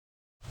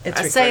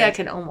I say I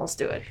can almost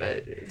do it,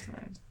 but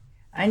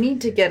I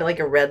need to get like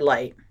a red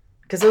light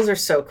because those are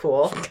so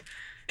cool.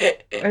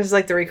 It's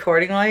like the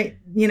recording light.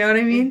 You know what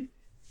I mean?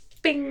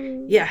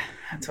 Bing. Yeah,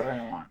 that's what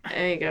I want.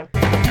 There you go.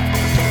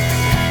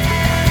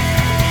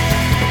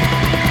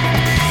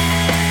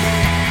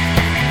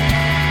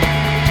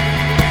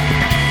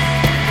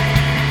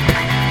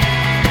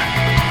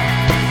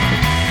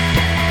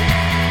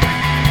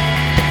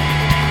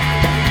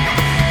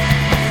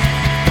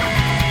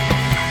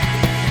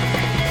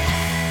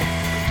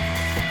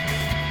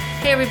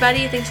 Hey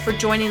everybody, thanks for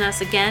joining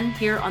us again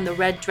here on the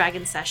Red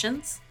Dragon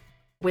Sessions.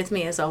 With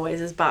me as always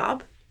is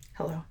Bob.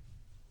 Hello.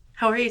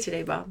 How are you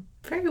today, Bob?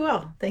 Very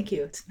well, thank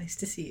you. It's nice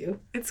to see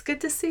you. It's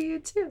good to see you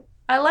too.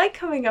 I like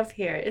coming up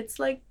here. It's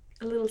like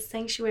a little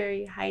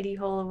sanctuary, hidey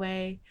hole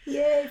away.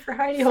 Yay for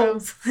hidey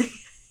holes.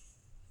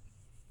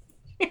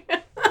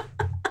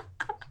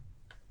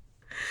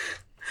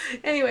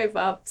 Anyway,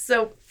 Bob,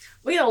 so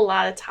we got a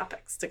lot of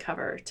topics to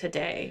cover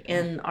today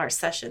in our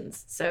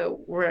sessions.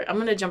 So I'm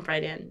going to jump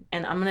right in,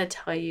 and I'm going to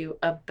tell you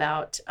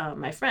about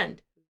my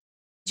friend.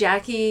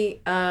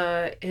 Jackie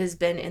has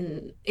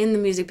been in the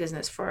music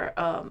business for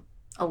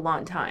a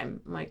long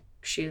time. Like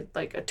she's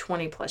like a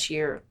 20 plus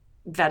year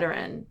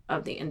veteran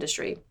of the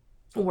industry.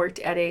 Worked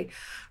at a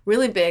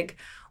really big,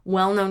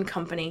 well-known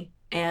company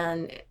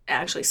and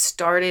actually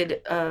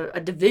started a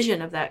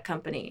division of that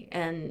company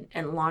and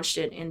launched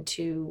it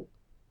into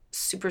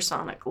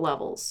supersonic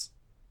levels.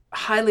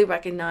 Highly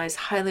recognized,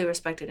 highly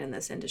respected in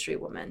this industry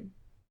woman.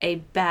 A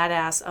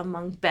badass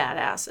among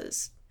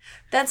badasses.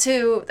 That's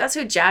who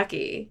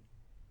Jackie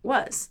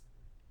was.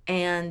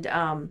 And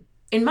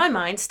in my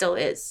mind, still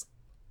is.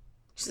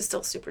 She's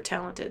still super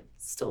talented,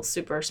 still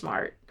super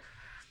smart.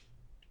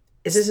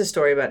 Is this a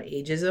story about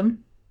ageism?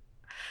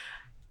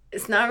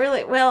 It's not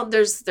really. Well,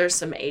 there's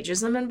some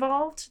ageism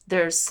involved.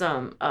 There's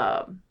some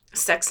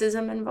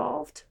sexism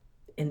involved.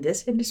 In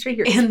this industry?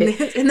 In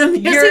the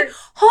music?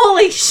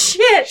 Holy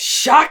shit!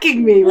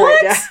 Shocking me right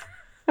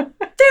now.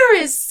 There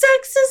is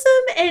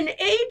sexism and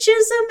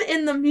ageism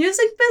in the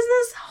music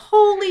business?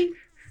 Holy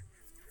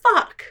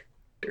fuck.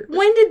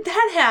 When did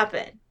that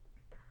happen?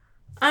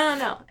 I don't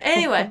know.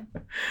 Anyway,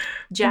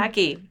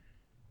 Jackie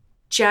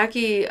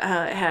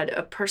had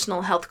a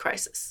personal health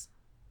crisis.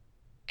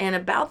 And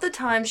about the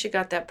time she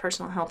got that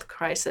personal health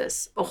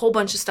crisis, a whole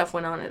bunch of stuff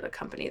went on at the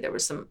company. There were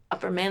some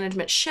upper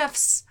management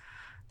shifts.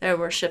 There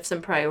were shifts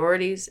in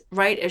priorities.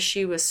 Right as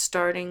she was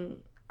starting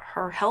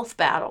her health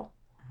battle,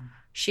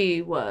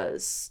 she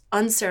was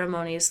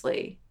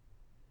unceremoniously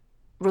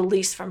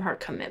released from her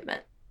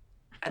commitment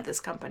at this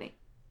company.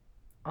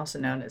 Also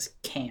known as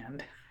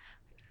canned.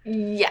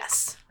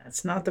 Yes.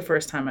 That's not the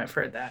first time I've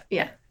heard that.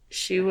 Yeah.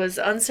 She was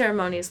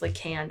unceremoniously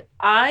canned.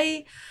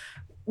 I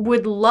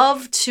would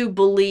love to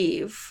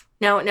believe.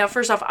 Now,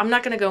 first off, I'm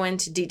not going to go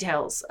into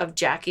details of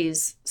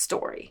Jackie's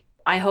story.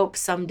 I hope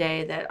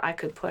someday that I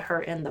could put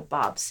her in the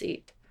Bob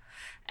seat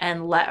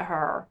and let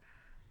her,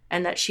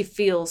 and that she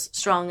feels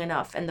strong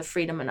enough and the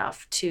freedom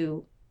enough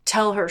to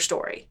tell her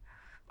story.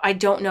 I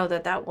don't know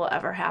that will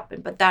ever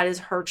happen, but that is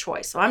her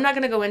choice. So I'm not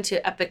going to go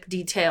into epic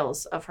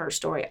details of her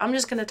story. I'm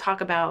just going to talk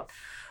about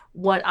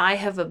what I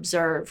have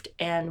observed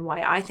and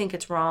why I think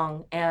it's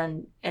wrong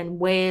and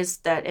ways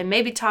that, and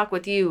maybe talk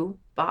with you,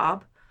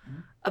 Bob,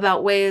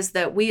 about ways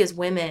that we as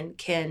women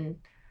can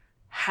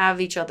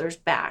have each other's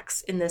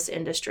backs in this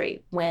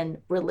industry when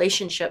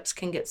relationships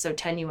can get so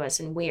tenuous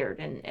and weird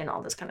and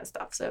all this kind of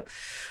stuff. So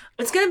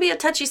it's going to be a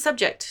touchy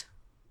subject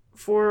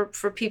for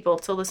people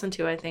to listen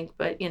to, I think.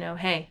 But,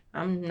 hey,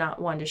 I'm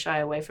not one to shy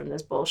away from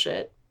this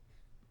bullshit.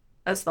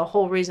 That's the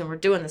whole reason we're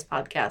doing this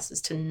podcast,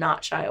 is to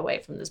not shy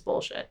away from this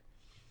bullshit.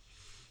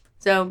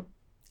 So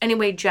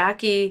anyway,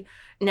 Jackie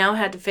now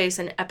had to face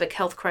an epic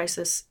health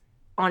crisis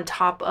on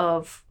top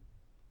of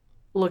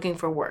looking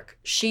for work.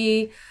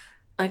 She,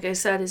 like I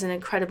said, is an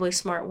incredibly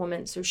smart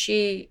woman. So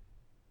she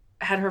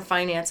had her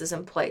finances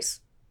in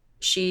place.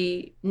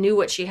 She knew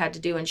what she had to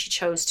do, and she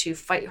chose to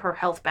fight her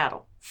health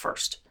battle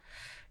first.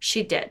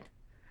 She did.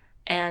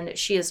 And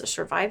she is a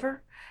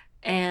survivor.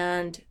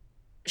 And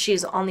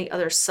she's on the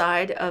other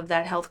side of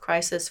that health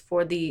crisis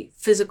for the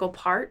physical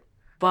part.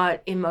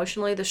 But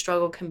emotionally, the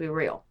struggle can be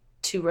real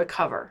to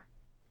recover.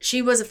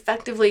 She was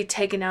effectively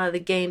taken out of the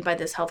game by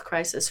this health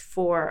crisis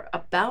for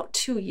about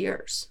 2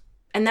 years.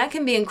 And that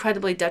can be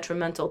incredibly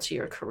detrimental to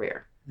your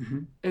career.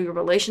 Mm-hmm. Your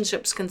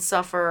relationships can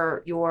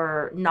suffer.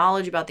 Your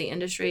knowledge about the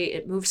industry,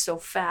 it moves so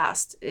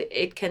fast,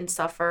 it can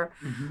suffer.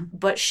 Mm-hmm.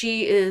 But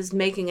she is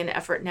making an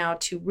effort now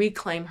to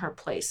reclaim her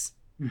place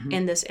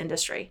in this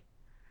industry.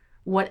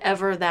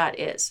 Whatever that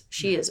is,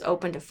 she is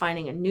open to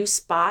finding a new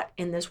spot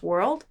in this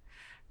world,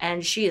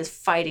 and she is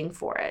fighting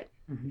for it.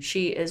 Mm-hmm.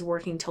 She is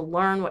working to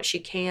learn what she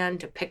can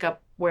to pick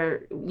up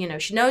where,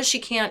 she knows she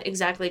can't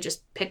exactly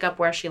just pick up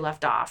where she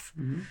left off.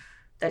 Mm-hmm.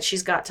 That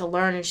she's got to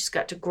learn and she's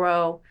got to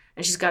grow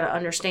and she's got to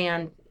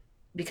understand,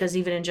 because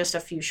even in just a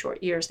few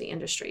short years, the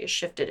industry has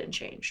shifted and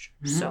changed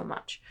so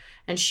much.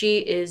 And she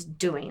is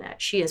doing that.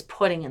 She is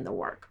putting in the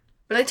work.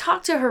 But I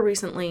talked to her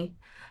recently,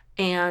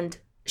 and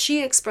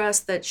she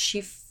expressed that she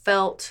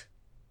felt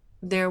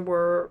there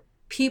were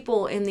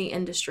people in the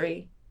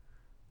industry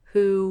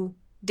who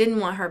didn't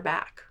want her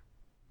back,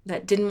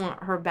 that didn't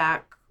want her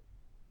back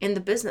in the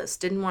business,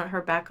 didn't want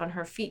her back on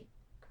her feet.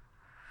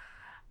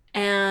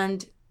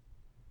 And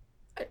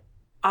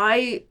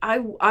I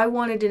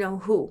wanted to know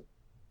who,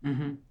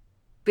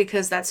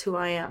 because that's who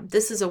I am.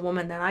 This is a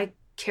woman that I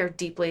care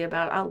deeply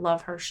about. I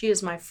love her. She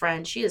is my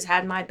friend. She has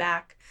had my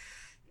back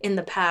in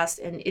the past,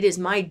 and it is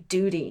my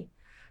duty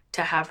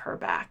to have her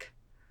back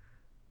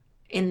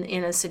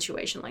in a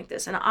situation like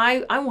this. And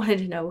I wanted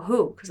to know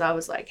who, because I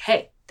was like,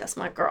 hey, that's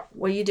my girl.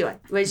 What are you doing?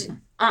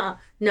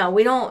 No,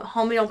 we don't,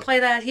 homie, don't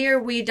play that here.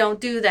 We don't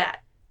do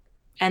that.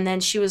 And then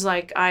she was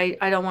like, I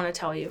don't want to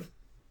tell you.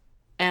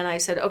 And I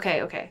said,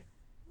 okay.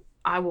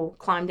 I will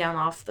climb down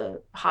off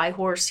the high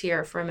horse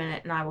here for a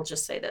minute, and I will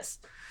just say this.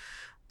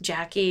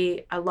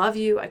 Jackie, I love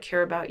you. I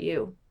care about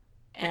you.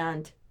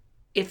 And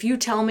if you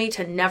tell me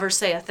to never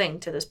say a thing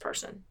to this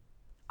person,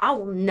 I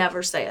will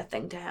never say a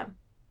thing to him.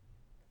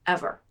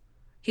 Ever.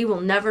 He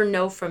will never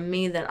know from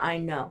me that I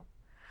know.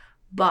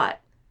 But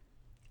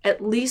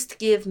at least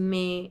give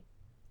me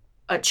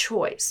a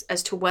choice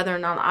as to whether or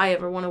not I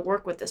ever want to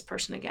work with this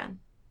person again.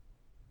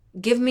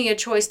 Give me a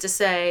choice to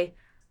say,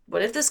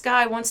 what if this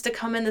guy wants to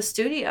come in the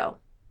studio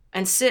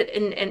and sit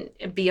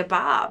and be a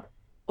Bob,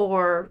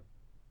 or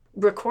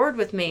record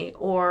with me,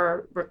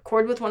 or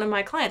record with one of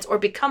my clients, or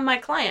become my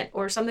client,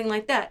 or something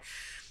like that?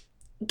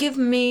 Give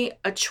me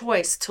a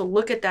choice to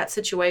look at that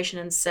situation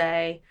and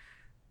say,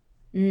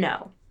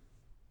 no.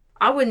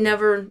 I would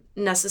never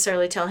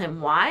necessarily tell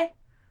him why,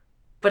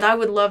 but I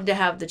would love to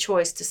have the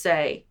choice to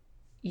say,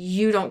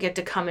 you don't get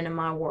to come into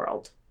my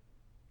world.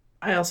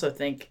 I also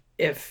think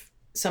if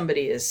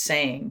somebody is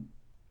saying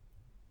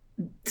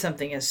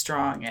something as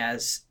strong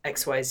as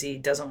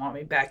XYZ doesn't want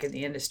me back in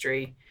the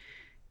industry,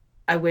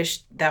 I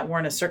wish that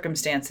weren't a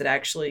circumstance that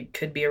actually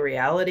could be a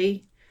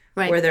reality,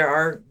 right? Where there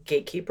are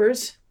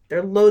gatekeepers. There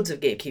are loads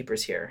of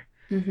gatekeepers here.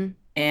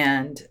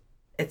 And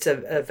it's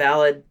a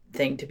valid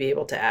thing to be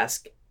able to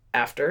ask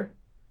after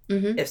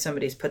if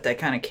somebody's put that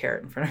kind of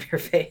carrot in front of your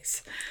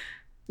face.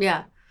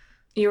 Yeah,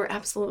 you're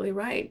absolutely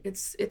right.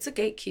 It's a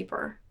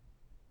gatekeeper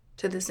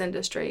to this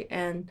industry,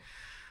 and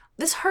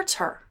this hurts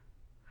her.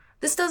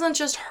 This doesn't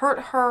just hurt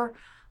her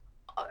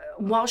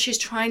while she's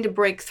trying to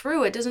break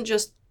through. It doesn't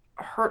just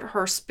hurt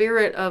her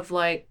spirit of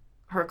like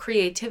her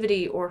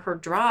creativity or her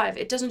drive.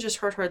 It doesn't just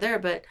hurt her there,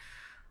 but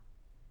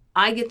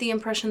I get the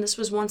impression this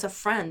was once a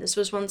friend. This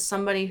was once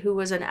somebody who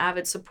was an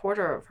avid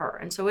supporter of her.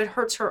 And so it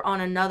hurts her on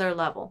another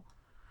level,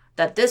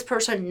 that this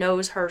person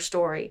knows her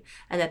story,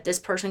 and that this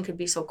person could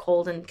be so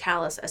cold and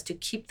callous as to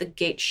keep the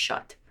gate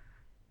shut,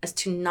 as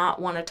to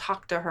not want to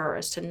talk to her,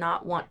 as to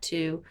not want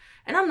to.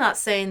 And I'm not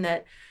saying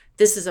that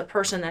this is a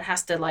person that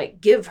has to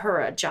like give her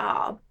a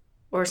job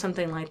or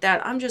something like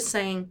that. I'm just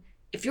saying,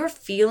 if you're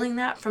feeling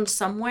that from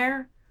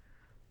somewhere,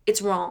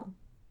 it's wrong.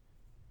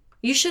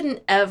 You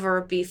shouldn't ever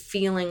be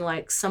feeling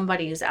like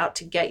somebody is out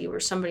to get you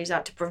or somebody's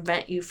out to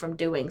prevent you from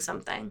doing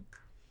something.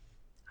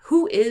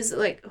 Who is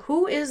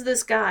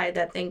this guy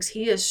that thinks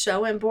he is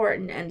so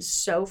important and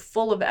so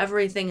full of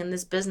everything in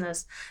this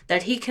business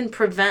that he can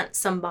prevent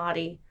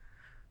somebody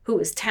who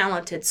is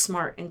talented,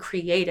 smart, and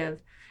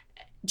creative,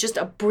 just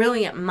a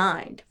brilliant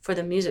mind for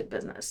the music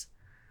business?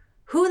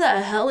 Who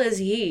the hell is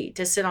he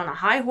to sit on a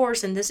high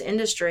horse in this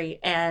industry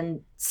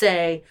and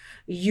say,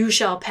 you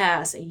shall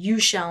pass, you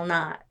shall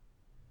not?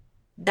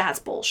 That's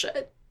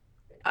bullshit.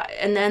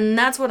 And then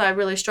that's what I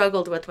really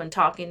struggled with when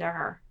talking to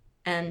her.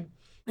 And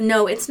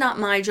no, it's not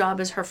my job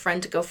as her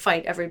friend to go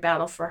fight every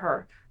battle for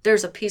her.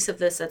 There's a piece of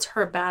this that's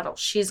her battle.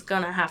 She's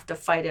going to have to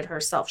fight it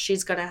herself.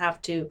 She's going to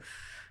have to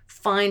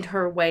find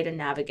her way to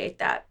navigate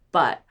that.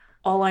 But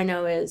all I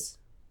know is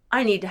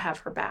I need to have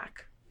her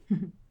back.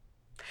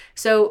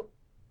 So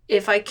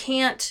if I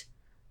can't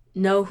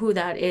know who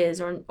that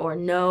is, or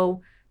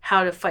know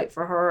how to fight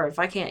for her, or if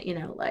I can't,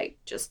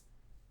 just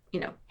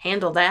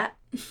handle that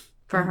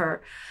for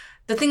her,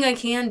 the thing I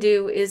can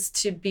do is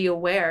to be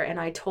aware. And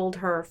I told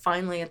her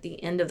finally at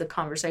the end of the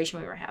conversation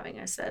we were having,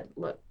 I said,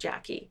 look,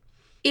 Jackie,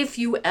 if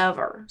you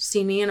ever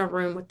see me in a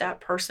room with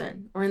that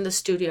person, or in the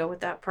studio with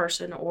that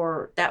person,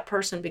 or that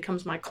person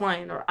becomes my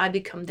client, or I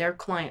become their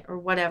client, or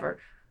whatever,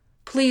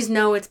 please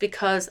know it's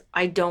because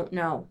I don't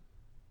know.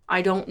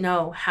 I don't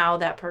know how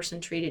that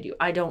person treated you.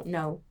 I don't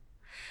know.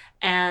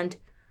 And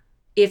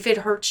if it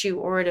hurts you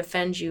or it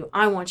offends you,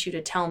 I want you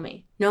to tell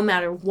me. No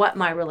matter what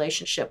my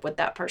relationship with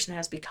that person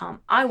has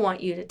become, I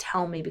want you to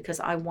tell me, because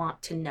I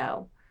want to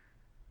know.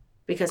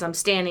 Because I'm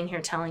standing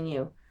here telling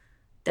you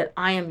that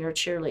I am your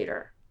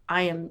cheerleader.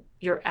 I am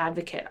your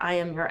advocate. I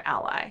am your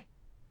ally.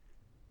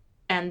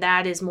 And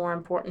that is more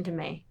important to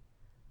me.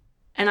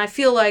 And I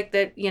feel like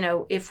that,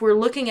 if we're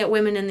looking at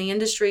women in the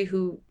industry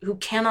who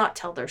cannot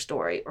tell their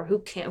story, or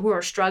who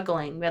are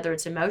struggling, whether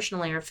it's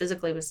emotionally or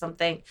physically with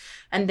something,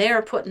 and they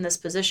are put in this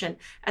position,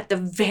 at the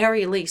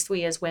very least,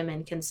 we as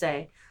women can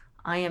say,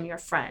 I am your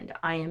friend.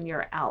 I am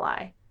your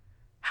ally.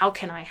 How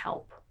can I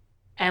help?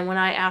 And when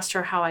I asked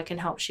her how I can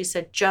help, she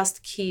said,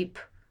 just keep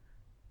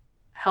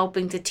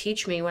helping to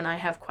teach me when I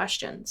have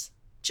questions.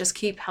 just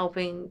keep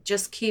helping,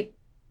 just keep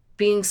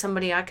being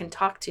somebody I can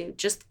talk to,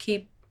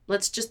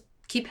 let's just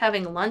keep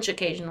having lunch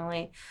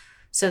occasionally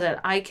so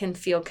that I can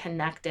feel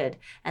connected.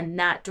 And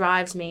that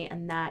drives me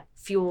and that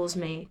fuels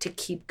me to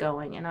keep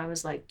going. And I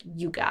was like,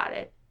 you got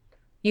it.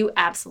 You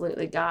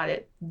absolutely got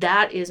it.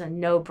 That is a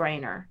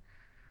no-brainer.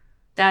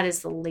 That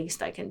is the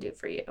least I can do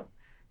for you.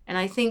 And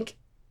I think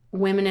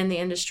women in the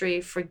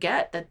industry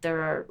forget that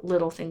there are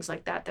little things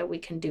like that we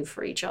can do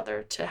for each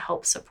other to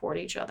help support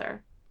each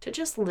other, to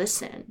just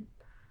listen,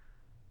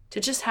 to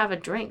just have a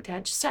drink,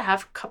 to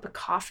have a cup of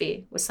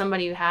coffee with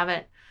somebody you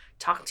haven't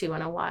talked to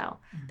in a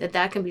while. Mm-hmm.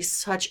 That can be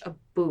such a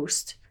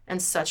boost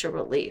and such a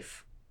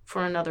relief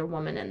for another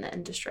woman in the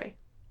industry.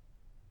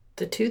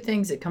 The two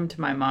things that come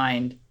to my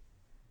mind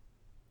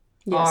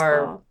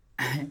are,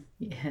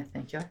 yeah,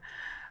 thank you.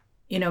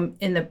 You know,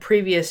 in the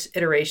previous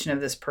iteration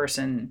of this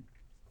person,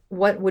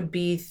 what would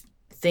be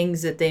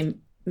things that they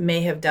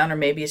may have done, or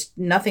maybe it's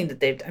nothing that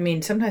they've, I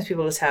mean, sometimes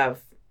people just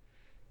have,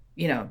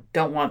 you know,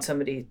 don't want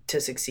somebody to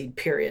succeed,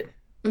 period,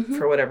 mm-hmm.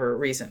 for whatever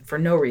reason, for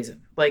no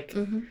reason. Like,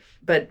 mm-hmm.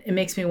 But it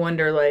makes me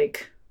wonder,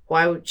 like,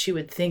 why would she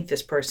would think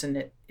this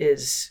person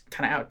is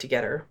kind of out to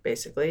get her,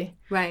 basically.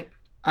 Right.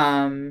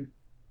 And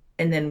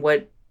then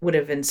what would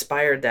have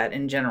inspired that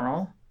in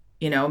general?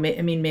 You know,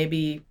 I mean,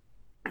 maybe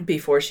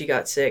before she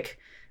got sick,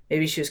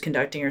 maybe she was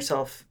conducting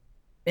herself,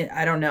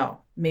 I don't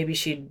know, maybe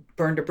she'd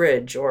burned a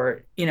bridge,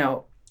 or, you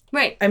know.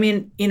 Right. I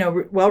mean, you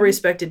know,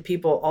 well-respected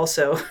people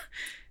also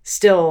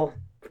still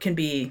can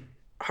be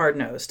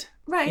hard-nosed.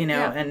 Right. You know,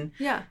 yeah. and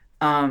yeah.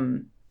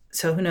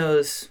 So who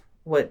knows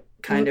what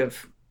kind mm-hmm.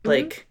 of,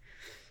 like.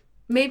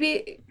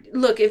 Maybe,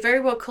 look, it very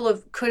well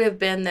could have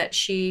been that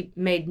she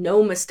made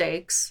no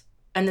mistakes,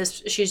 and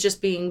she's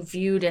just being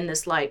viewed in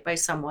this light by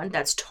someone.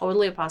 That's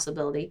totally a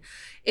possibility.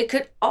 It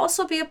could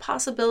also be a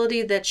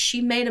possibility that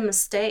she made a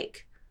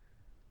mistake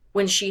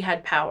when she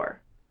had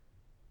power.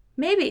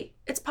 Maybe.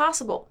 It's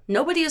possible.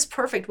 Nobody is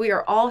perfect. We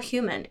are all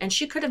human. And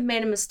she could have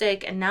made a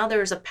mistake, and now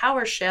there is a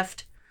power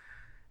shift,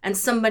 and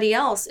somebody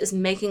else is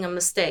making a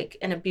mistake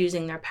and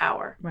abusing their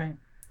power. Right.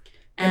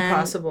 And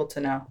impossible to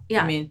know.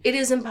 Yeah. I mean, it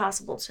is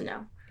impossible to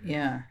know.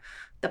 Yeah.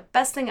 The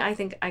best thing I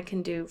think I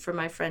can do for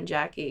my friend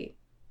Jackie,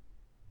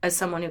 as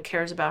someone who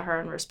cares about her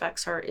and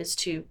respects her, is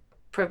to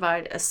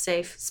provide a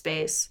safe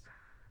space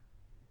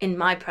in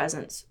my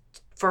presence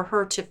for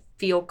her to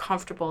feel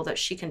comfortable that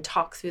she can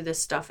talk through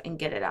this stuff and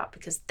get it out,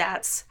 because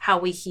that's how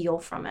we heal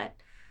from it.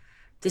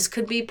 This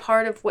could be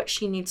part of what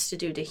she needs to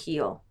do to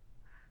heal.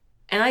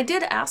 And I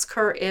did ask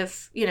her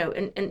if, you know,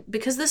 and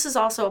because this is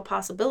also a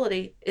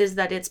possibility, is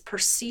that it's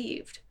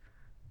perceived.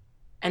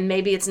 And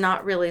maybe it's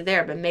not really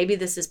there, but maybe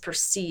this is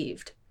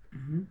perceived.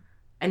 Mm-hmm.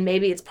 And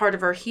maybe it's part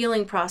of her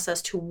healing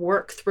process to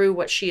work through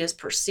what she is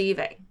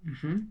perceiving.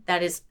 Mm-hmm.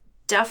 That is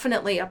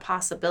definitely a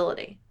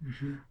possibility.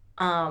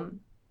 Mm-hmm.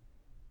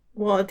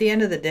 Well, at the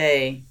end of the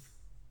day,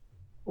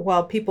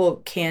 while people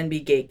can be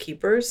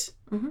gatekeepers,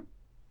 mm-hmm.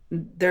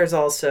 there's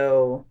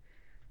also,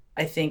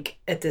 I think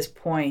at this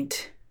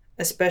point,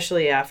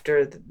 especially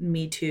after the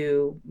Me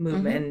Too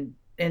movement,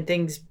 mm-hmm. and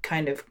things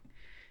kind of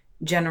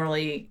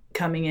generally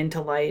coming into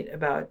light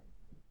about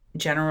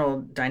general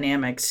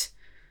dynamics,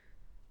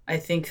 I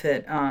think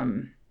that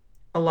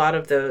a lot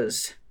of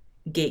those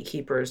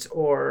gatekeepers,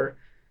 or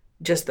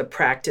just the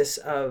practice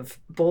of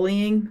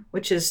bullying,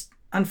 which is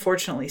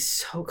unfortunately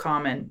so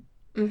common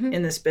mm-hmm.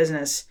 in this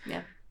business,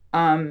 yeah.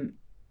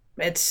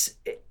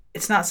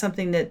 It's not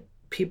something that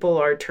people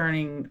are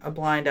turning a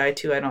blind eye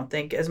to, I don't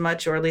think, as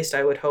much, or at least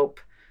I would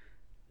hope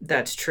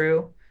that's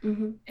true.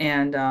 Mm-hmm.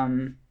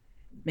 And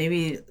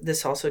maybe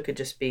this also could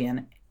just be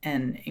an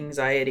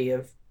anxiety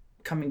of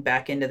coming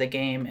back into the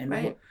game and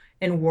right.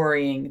 and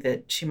worrying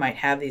that she might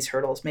have these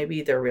hurdles.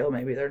 Maybe they're real,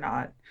 maybe they're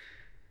not.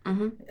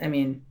 Mm-hmm. I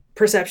mean,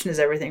 perception is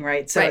everything,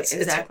 right? So right,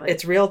 exactly.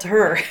 It's real to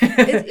her.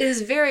 It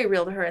is very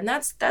real to her. And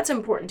that's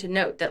important to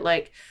note, that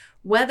like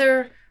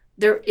whether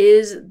there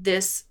is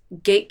this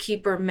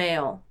gatekeeper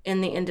male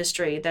in the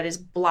industry that is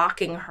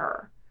blocking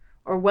her,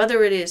 or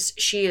whether it is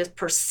she is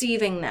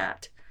perceiving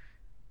that,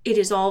 it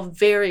is all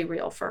very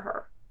real for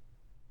her.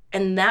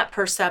 And that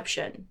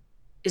perception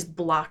is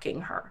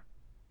blocking her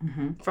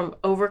mm-hmm. from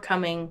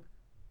overcoming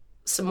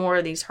some more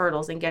of these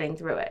hurdles and getting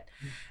through it.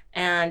 Mm-hmm.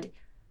 And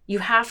you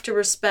have to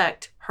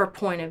respect her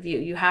point of view.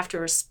 You have to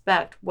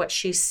respect what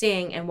she's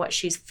seeing and what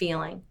she's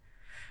feeling.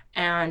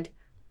 And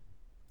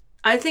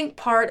I think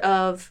part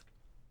of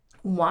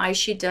why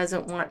she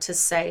doesn't want to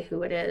say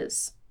who it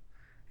is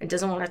and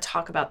doesn't want to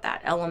talk about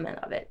that element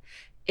of it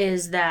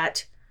is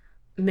that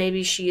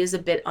maybe she is a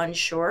bit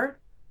unsure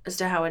as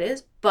to how it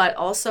is, but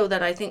also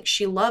that I think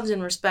she loves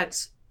and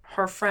respects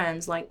her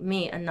friends like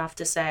me enough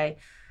to say,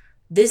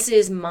 this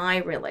is my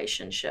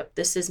relationship.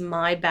 This is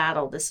my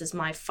battle. This is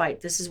my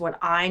fight. This is what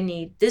I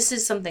need. This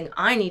is something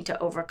I need to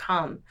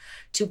overcome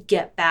to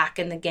get back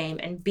in the game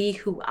and be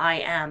who I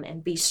am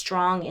and be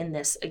strong in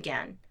this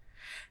again.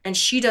 And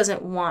she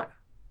doesn't want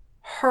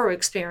her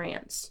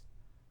experience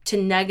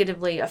to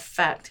negatively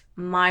affect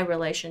my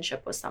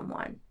relationship with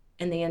someone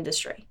in the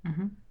industry,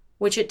 mm-hmm.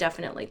 which it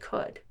definitely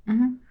could.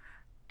 Mm-hmm.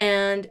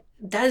 And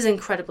that is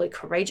incredibly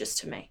courageous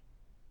to me.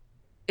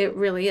 It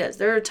really is.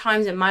 There are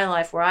times in my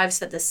life where I've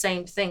said the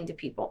same thing to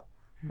people.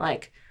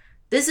 Like,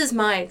 this is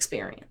my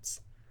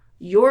experience.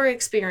 Your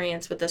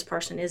experience with this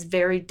person is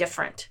very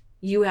different.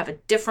 You have a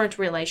different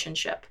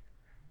relationship.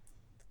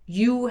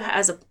 You,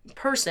 as a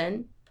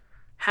person,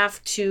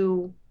 have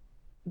to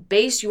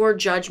base your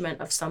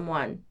judgment of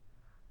someone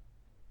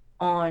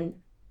on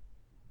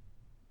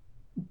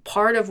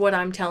part of what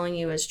I'm telling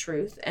you is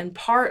truth and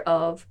part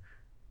of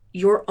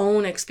your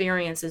own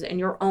experiences and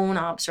your own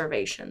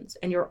observations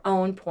and your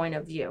own point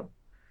of view.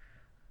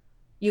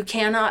 You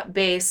cannot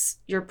base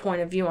your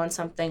point of view on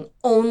something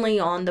only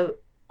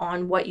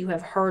on what you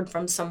have heard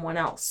from someone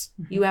else.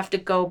 Mm-hmm. You have to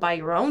go by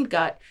your own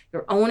gut,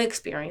 your own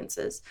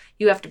experiences.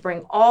 You have to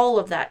bring all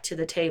of that to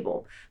the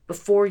table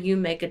before you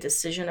make a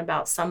decision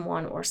about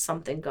someone or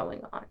something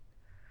going on.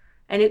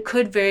 And it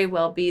could very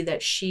well be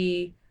that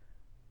she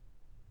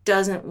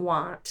doesn't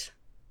want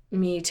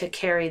me to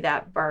carry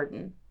that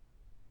burden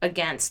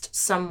against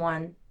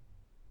someone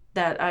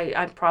that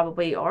I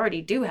probably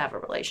already do have a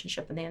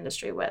relationship in the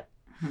industry with.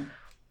 Mm-hmm.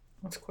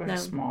 That's quite a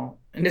small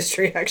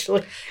industry,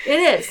 actually. It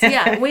is,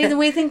 yeah.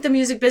 We think the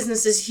music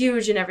business is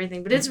huge and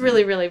everything, but it's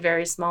really, really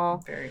very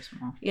small. Very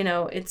small. You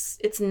know, it's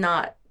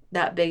not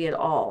that big at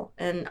all.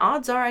 And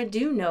odds are I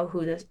do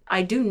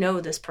know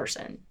this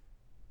person.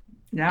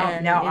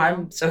 Now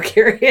I'm so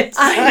curious.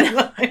 I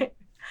know.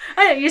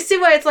 I know. You see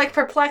why it's like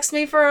perplexed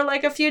me for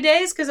like a few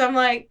days? Because I'm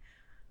like,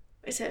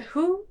 is it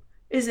who?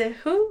 Is it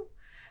who?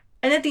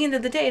 And at the end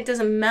of the day, it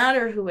doesn't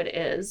matter who it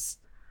is.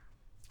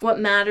 What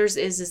matters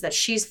is that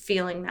she's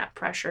feeling that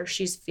pressure.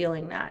 She's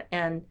feeling that.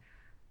 And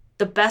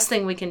the best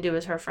thing we can do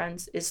as her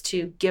friends is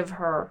to give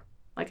her,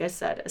 like I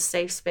said, a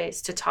safe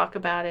space to talk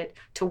about it,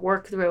 to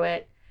work through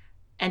it,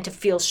 and to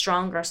feel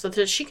stronger so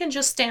that she can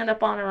just stand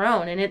up on her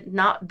own and it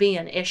not be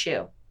an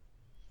issue.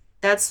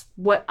 That's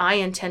what I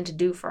intend to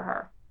do for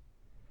her.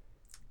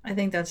 I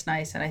think that's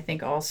nice. And I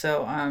think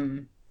also,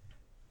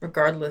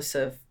 regardless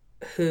of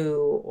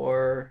who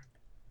or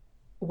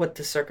what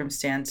the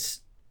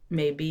circumstance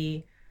may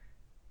be,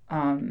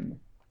 at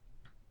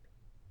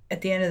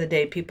the end of the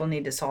day, people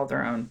need to solve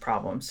their own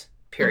problems,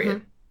 period.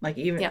 Mm-hmm. Like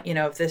even,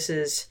 if this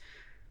is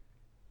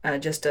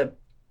just a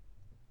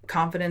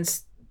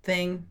confidence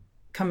thing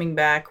coming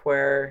back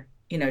where,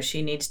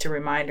 she needs to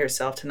remind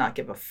herself to not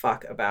give a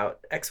fuck about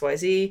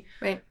XYZ.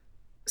 Right.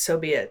 So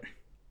be it.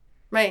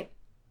 Right.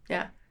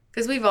 Yeah.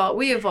 Because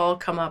we have all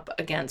come up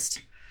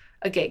against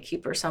a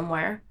gatekeeper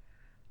somewhere.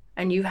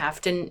 And you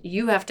have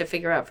to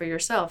figure out for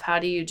yourself, how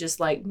do you just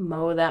like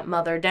mow that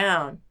mother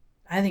down?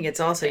 I think it's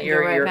also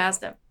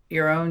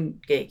your own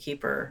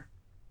gatekeeper,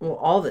 well,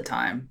 all the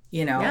time,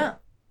 Yeah.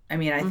 I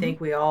mean, I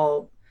think we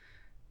all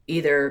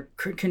either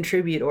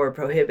contribute or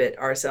prohibit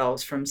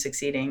ourselves from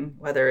succeeding,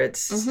 whether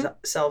it's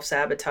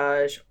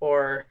self-sabotage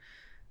or,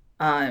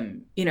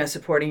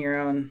 supporting your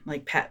own,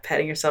 like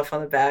patting yourself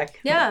on the back.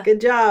 Yeah. Like, good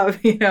job,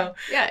 Yeah,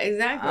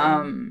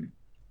 exactly.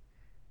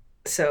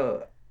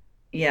 So,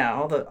 yeah,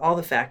 all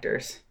the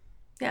factors.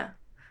 Yeah.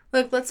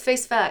 Look, let's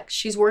face facts.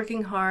 She's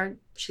working hard.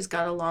 She's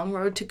got a long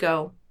road to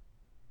go.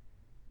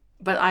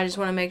 But I just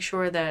want to make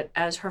sure that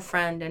as her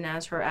friend and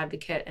as her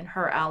advocate and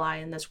her ally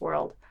in this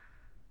world,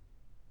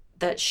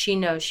 that she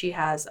knows she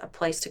has a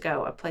place to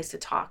go, a place to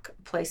talk,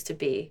 a place to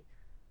be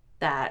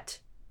that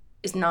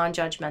is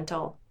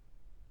non-judgmental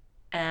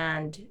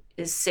and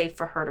is safe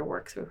for her to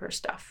work through her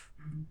stuff.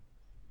 Mm-hmm.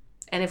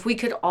 And if we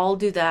could all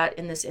do that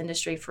in this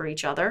industry for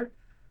each other,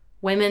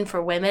 women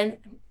for women,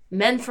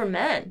 men for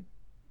men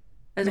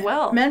as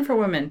well. Men for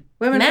women.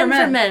 Men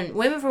for men.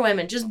 Women for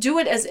women. Just do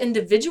it as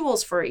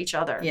individuals for each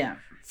other. Yeah.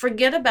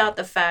 Forget about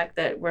the fact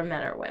that we're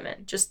men or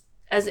women. Just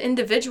as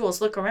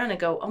individuals, look around and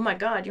go, oh my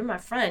God, you're my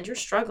friend. You're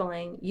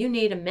struggling. You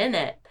need a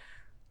minute.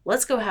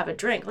 Let's go have a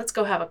drink. Let's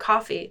go have a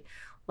coffee.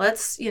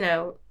 Let's,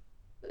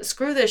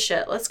 screw this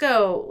shit. Let's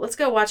go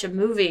watch a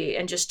movie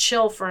and just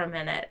chill for a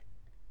minute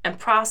and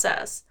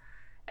process.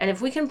 And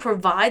if we can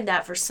provide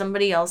that for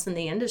somebody else in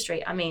the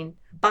industry, I mean,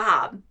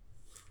 Bob,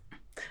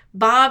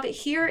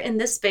 here in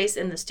this space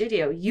in the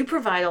studio, you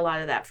provide a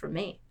lot of that for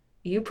me.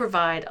 You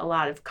provide a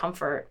lot of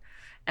comfort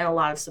and a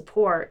lot of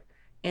support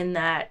in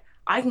that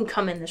I can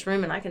come in this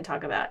room and I can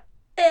talk about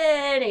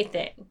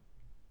anything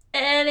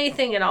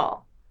at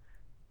all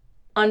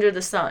under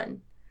the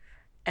sun.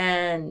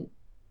 And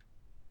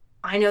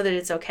I know that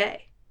it's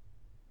okay.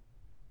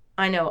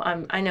 I know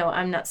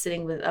I'm not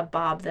sitting with a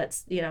Bob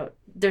that's,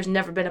 there's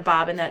never been a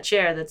Bob in that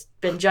chair that's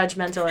been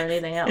judgmental or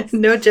anything else.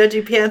 No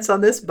judgy pants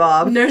on this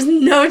Bob. There's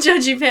no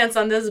judgy pants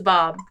on this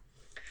Bob.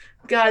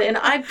 God, and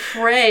I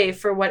pray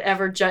for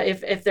whatever,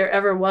 if there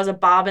ever was a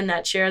Bob in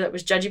that chair that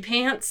was judgy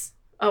pants.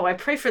 Oh, I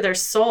pray for their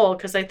soul,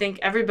 because I think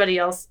everybody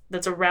else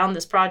that's around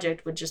this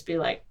project would just be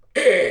like,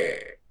 ugh.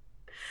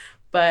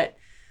 But.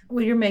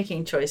 Well, you're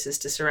making choices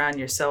to surround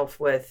yourself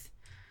with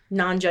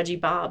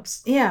non-judgy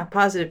Bobs. Yeah,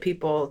 positive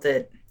people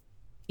that,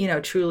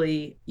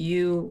 truly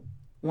you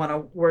want to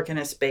work in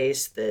a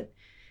space that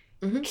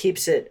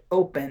keeps it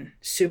open,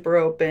 super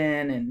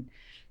open, and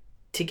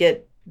to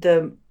get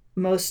the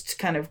most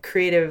kind of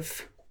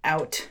creative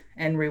out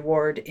and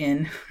reward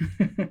in.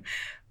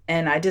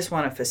 And I just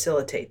want to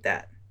facilitate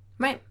that.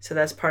 Right. So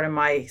that's part of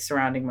my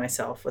surrounding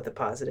myself with a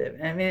positive.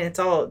 And I mean, it's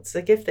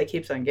a gift that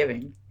keeps on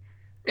giving.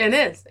 It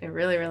is. It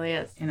really, really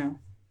is. You know,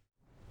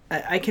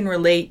 I can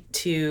relate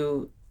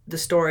to the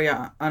story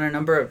on a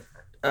number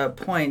of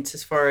points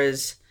as far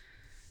as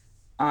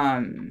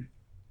 10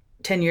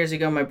 years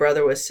ago, my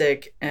brother was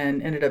sick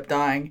and ended up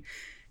dying.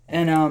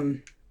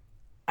 And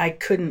I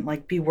couldn't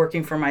like be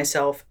working for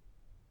myself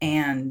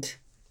and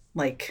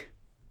like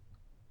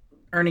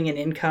earning an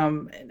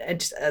income. I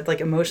just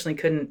like emotionally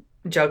couldn't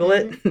juggle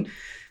it.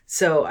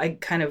 So I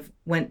kind of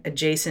went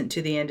adjacent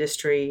to the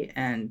industry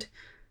and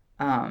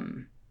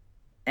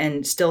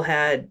still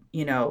had,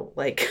 you know,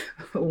 like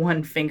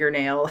one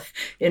fingernail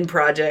in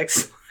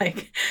projects,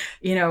 like,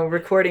 you know,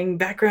 recording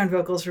background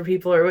vocals for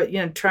people or, you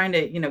know, trying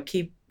to, you know,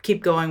 keep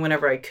going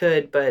whenever I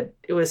could. But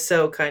it was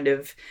so kind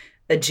of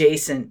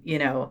adjacent, you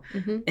know,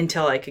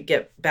 until I could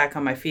get back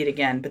on my feet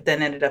again. But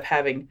then ended up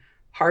having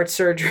heart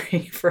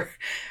surgery for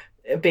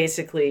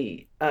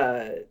basically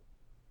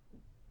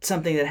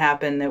something that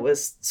happened that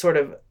was sort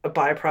of a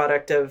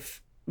byproduct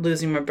of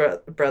losing my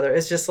brother.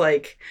 It's just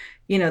like,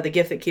 you know, the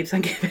gift that keeps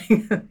on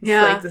giving. It's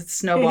like the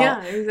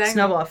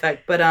snowball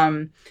effect. But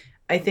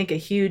I think a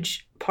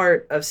huge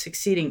part of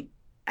succeeding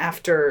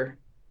after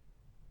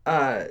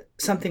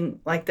something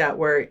like that,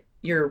 where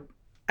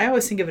I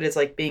always think of it as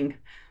like being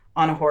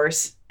on a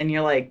horse and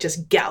you're like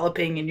just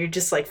galloping and you're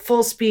just like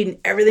full speed and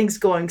everything's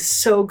going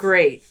so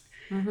great.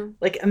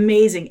 Like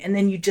amazing, and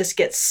then you just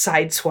get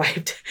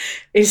sideswiped.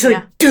 It's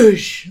like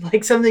douche,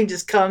 like something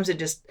just comes and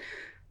just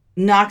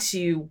knocks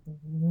you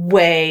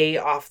way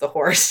off the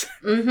horse.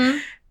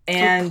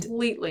 And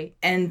completely.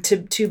 And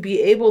to be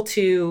able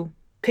to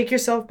pick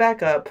yourself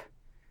back up,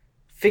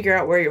 figure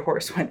out where your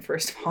horse went,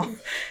 first of all.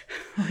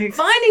 Like,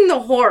 finding the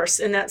horse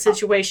in that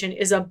situation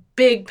is a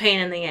big pain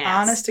in the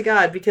ass. Honest to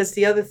God, because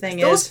the other thing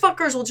those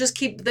fuckers will just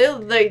keep,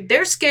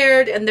 they're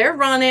scared and they're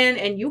running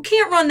and you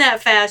can't run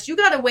that fast. You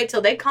got to wait till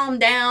they calm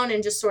down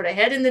and just sort of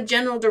head in the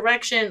general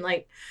direction.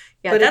 Like,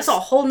 yeah, but that's a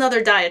whole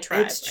nother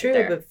diatribe. It's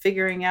true, but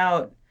figuring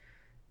out,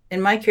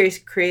 in my case,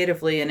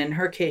 creatively, and in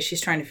her case,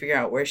 she's trying to figure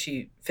out where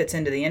she fits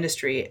into the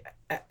industry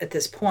at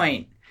this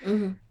point.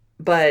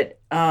 But,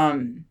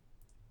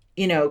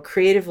 you know,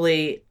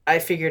 creatively, I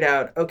figured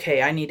out,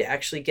 okay, I need to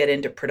actually get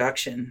into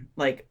production,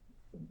 like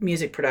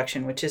music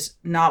production, which is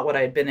not what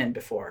I had been in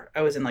before.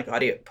 I was in like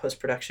audio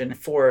post-production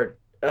for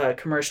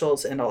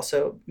commercials and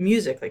also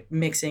music, like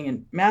mixing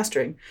and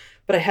mastering,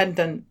 but I hadn't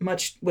done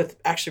much with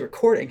actually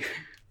recording.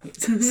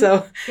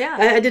 So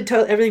I did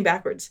everything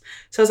backwards.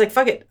 So I was like,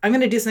 fuck it. I'm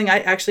going to do something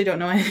I actually don't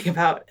know anything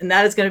about. And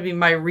that is going to be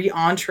my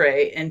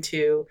re-entree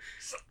into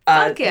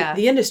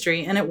the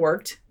industry. And it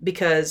worked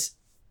because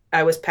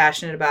I was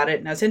passionate about it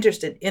and I was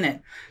interested in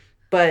it.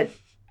 But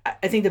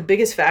I think the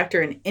biggest factor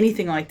in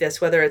anything like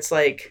this, whether it's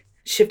like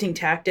shifting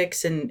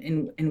tactics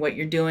in what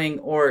you're doing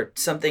or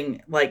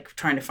something like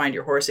trying to find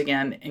your horse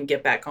again and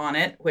get back on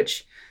it,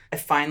 which I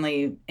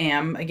finally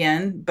am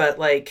again. But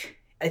like,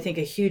 I think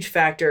a huge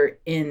factor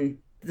in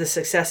the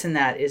success in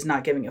that is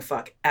not giving a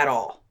fuck at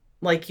all.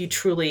 Like, you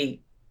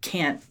truly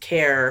can't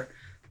care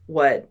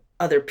what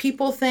other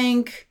people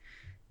think.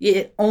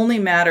 It only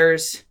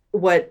matters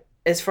what,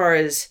 as far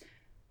as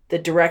the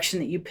direction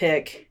that you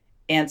pick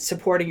and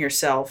supporting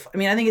yourself. I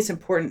mean, I think it's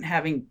important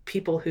having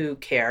people who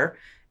care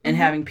and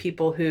having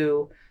people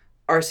who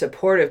are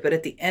supportive. But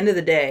at the end of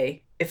the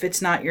day, if it's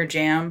not your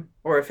jam,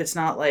 or if it's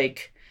not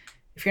like,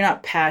 if you're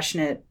not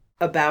passionate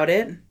about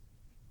it,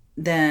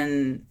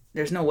 then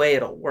there's no way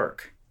it'll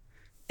work.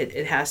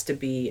 It has to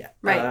be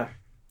a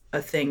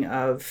thing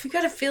of... You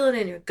got to feel it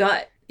in your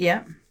gut.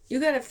 Yeah. You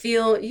got to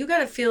feel it,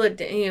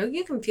 you know,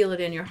 you can feel it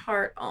in your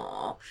heart.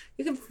 Oh,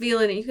 you can feel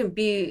it. You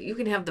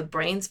can have the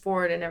brains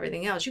for it and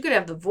everything else. You could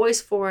have the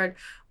voice for it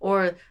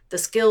or the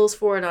skills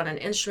for it on an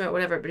instrument,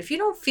 whatever. But if you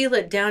don't feel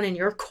it down in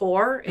your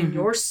core, in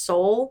your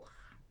soul,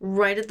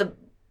 right in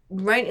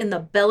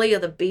the belly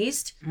of the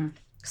beast,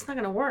 it's not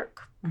going to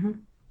work.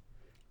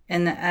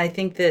 And I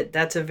think that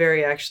that's a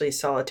very actually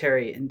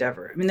solitary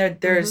endeavor. I mean,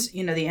 there's,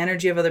 you know, the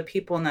energy of other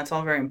people, and that's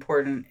all very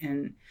important.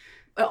 And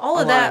all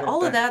of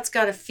that's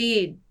got to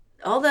feed.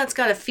 All that's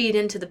got to feed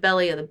into the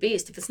belly of the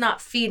beast. If it's not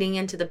feeding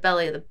into the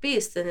belly of the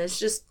beast, then it's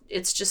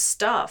just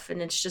stuff,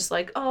 and it's just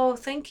like, oh,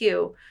 thank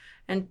you,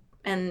 and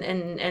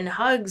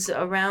hugs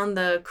around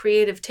the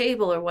creative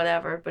table or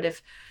whatever.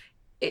 But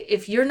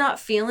if you're not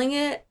feeling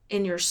it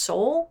in your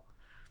soul,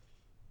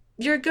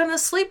 you're gonna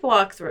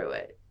sleepwalk through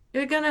it.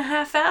 You're going to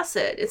half-ass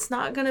it. It's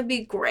not going to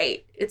be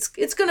great. It's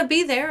going to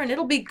be there and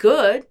it'll be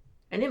good.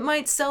 And it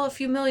might sell a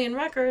few million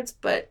records,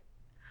 but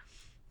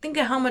think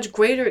of how much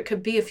greater it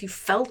could be if you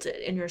felt it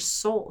in your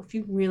soul. If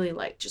you really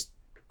like just,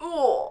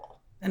 oh.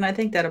 And I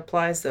think that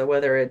applies though,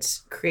 whether it's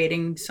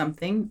creating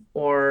something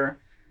or,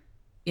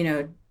 you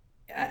know,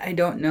 I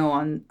don't know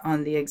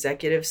on the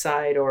executive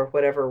side or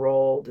whatever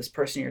role this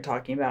person you're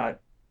talking about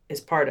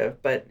is part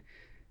of, but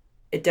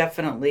it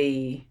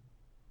definitely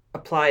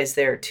applies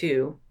there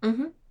too.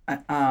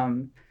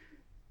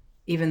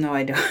 Even though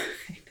I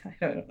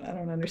I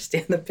don't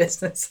understand the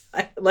business.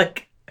 I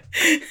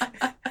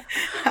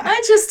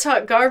just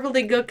talk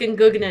gobbledygook and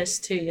goodness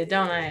to you,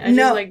 don't I? I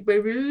just like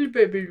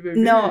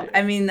no.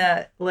 I mean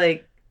the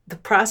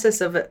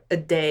process of a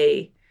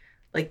day,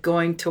 like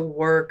going to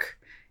work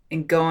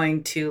and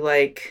going to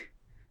like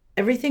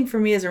everything for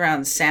me is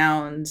around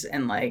sounds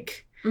and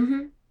like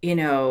you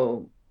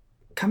know,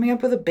 coming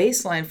up with a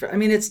bass line for. I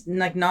mean, it's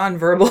like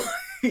nonverbal.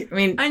 I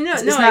mean, I know.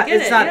 It's no, not. I get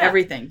it's it, not yeah.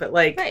 everything, but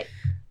like Right.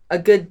 a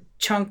good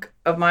chunk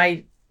of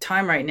my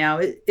time right now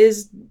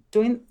is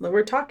doing.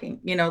 We're talking.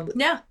 You know,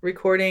 Yeah.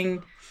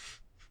 recording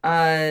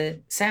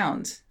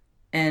sounds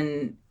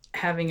and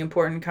having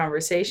important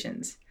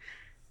conversations.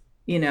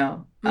 You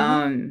know,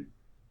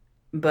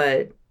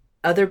 but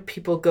other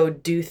people go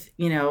do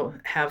you know,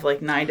 have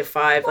like 9 to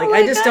 5. Well,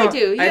 like I just don't.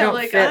 do. Yeah, I don't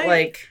like fit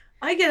like.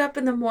 I get up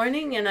in the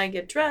morning and I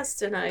get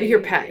dressed and I. But you're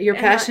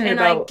passionate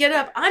about. I get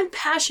up. I'm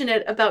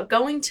passionate about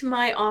going to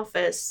my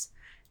office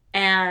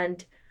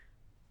and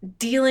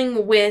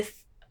dealing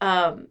with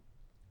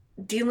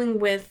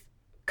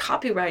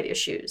copyright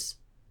issues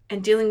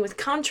and dealing with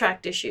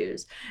contract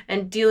issues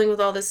and dealing with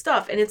all this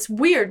stuff. And it's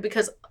weird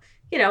because,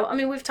 you know, I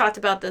mean, we've talked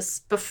about this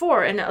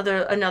before in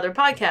another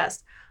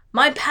podcast.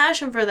 My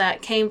passion for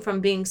that came from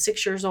being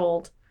 6 years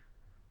old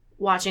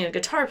watching a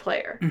guitar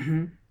player.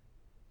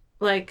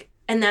 Like,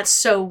 and that's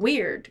so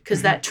weird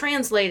because that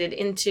translated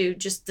into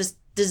just this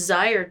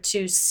desire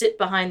to sit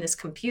behind this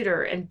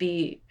computer and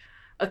be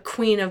a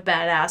queen of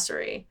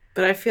badassery.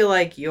 But I feel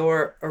like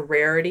you're a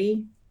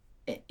rarity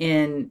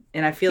and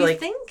I feel you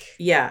think?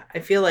 Yeah, I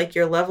feel like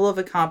your level of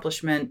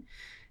accomplishment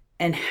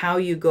and how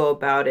you go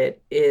about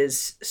it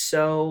is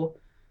so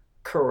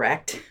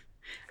correct.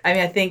 I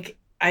mean, I think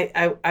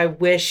I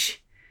wish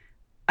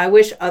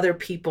other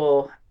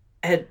people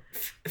had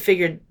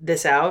figured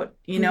this out,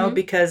 you know,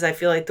 because I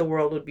feel like the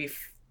world would be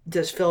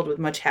just filled with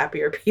much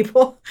happier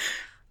people.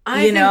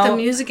 I think the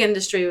music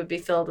industry would be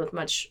filled with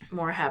much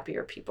more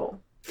happier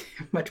people.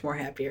 Much more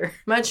happier.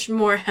 Much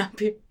more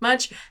happy.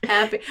 Much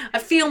happy. I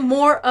feel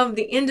more of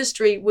the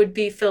industry would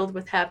be filled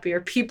with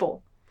happier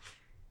people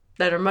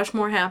that are much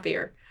more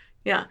happier.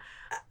 Yeah.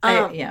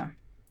 Yeah.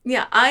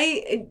 Yeah.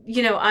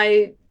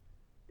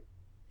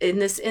 In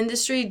this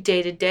industry,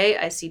 day to day,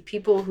 I see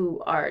people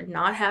who are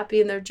not happy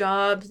in their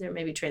jobs. They're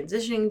maybe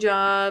transitioning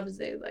jobs.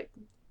 They like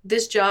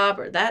this job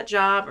or that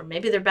job, or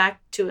maybe they're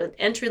back to an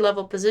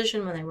entry-level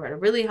position when they were at a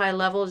really high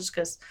level just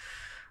because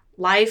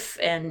life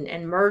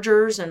and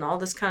mergers and all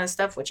this kind of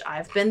stuff, which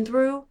I've been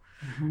through.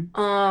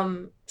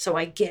 So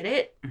I get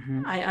it.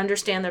 I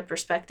understand their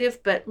perspective.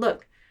 But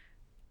look,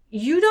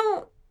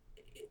 anybody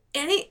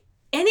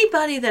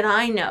that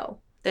I know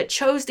that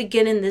chose to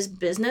get in this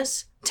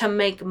business to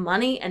make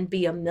money and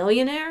be a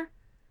millionaire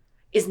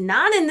is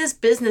not in this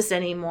business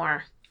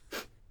anymore.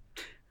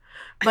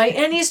 By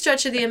any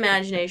stretch of the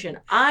imagination.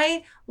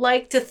 I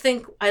like to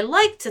think,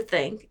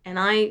 and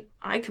I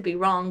could be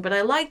wrong, but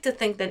I like to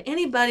think that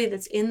anybody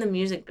that's in the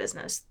music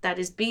business that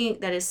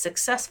is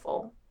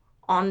successful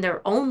on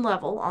their own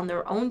level, on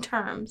their own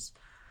terms,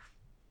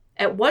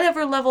 at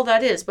whatever level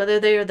that is, whether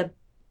they are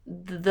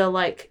the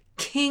like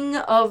king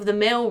of the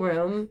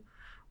mailroom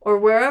or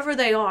wherever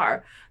they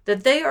are,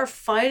 that they are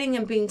fighting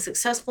and being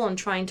successful and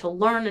trying to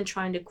learn and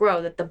trying to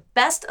grow, that the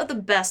best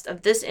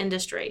of this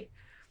industry,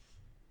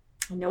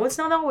 I know it's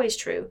not always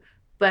true,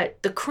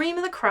 but the cream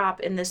of the crop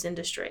in this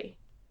industry,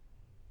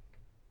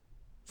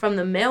 from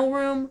the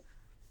mailroom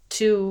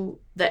to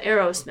the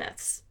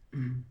Aerosmiths,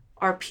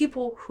 are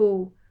people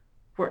who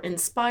were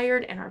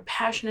inspired and are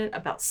passionate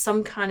about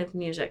some kind of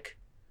music,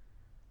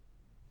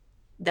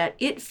 that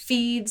it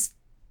feeds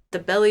the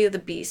belly of the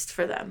beast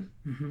for them.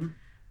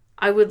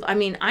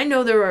 I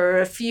know there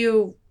are a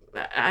few,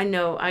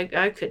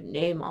 I could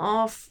name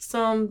off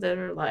some that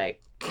are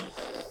like,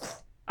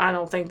 I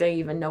don't think they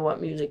even know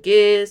what music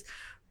is.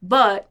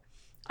 But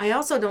I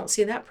also don't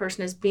see that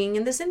person as being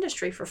in this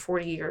industry for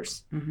 40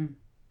 years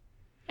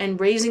and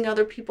raising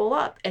other people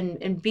up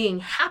and being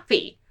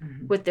happy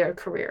with their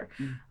career.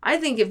 I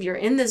think if you're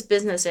in this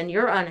business and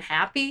you're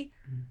unhappy,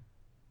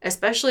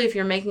 especially if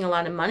you're making a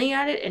lot of money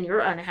at it and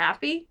you're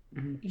unhappy,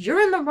 you're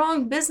in the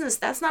wrong business.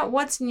 That's not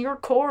what's in your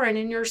core and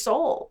in your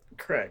soul.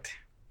 Correct.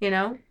 You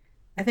know?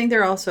 I think there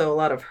are also a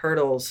lot of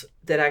hurdles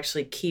that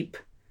actually keep...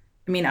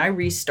 I mean, I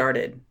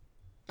restarted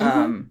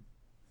when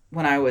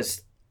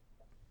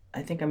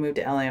I think I moved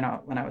to LA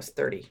when I was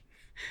 30.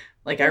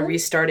 Like, I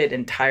restarted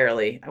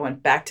entirely. I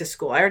went back to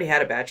school. I already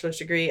had a bachelor's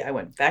degree. I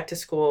went back to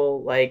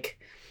school. Like,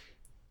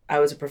 I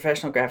was a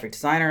professional graphic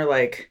designer.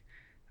 Like,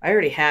 I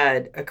already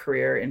had a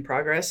career in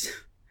progress.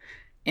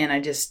 And I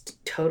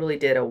just totally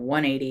did a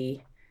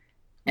 180.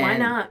 Why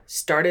not?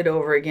 Started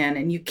over again.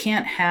 And you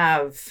can't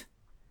have...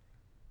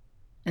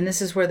 And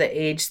this is where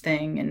the age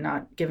thing and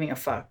not giving a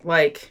fuck.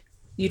 Like,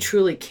 you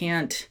truly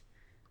can't...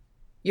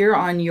 You're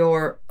on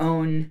your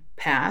own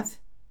path.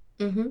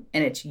 And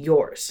it's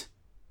yours.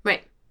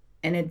 Right.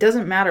 And it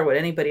doesn't matter what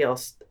anybody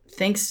else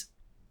thinks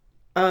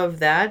of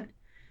that.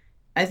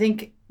 I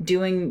think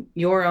doing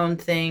your own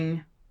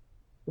thing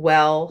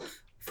well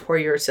for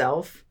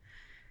yourself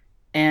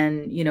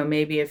And, you know,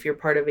 maybe if you're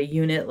part of a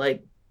unit,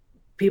 like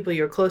people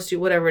you're close to,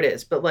 whatever it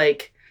is, but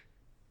like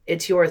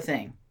it's your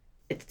thing.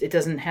 It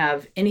doesn't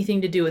have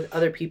anything to do with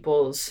other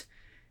people's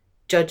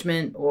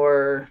judgment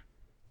or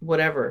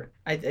whatever.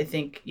 I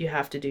think you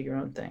have to do your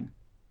own thing.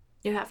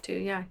 You have to.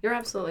 Yeah, you're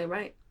absolutely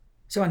right.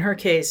 So in her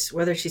case,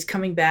 whether she's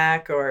coming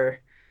back or,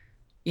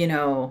 you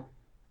know,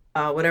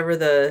 whatever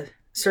the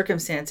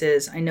circumstance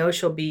is, I know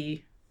she'll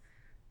be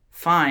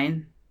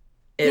fine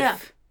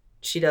if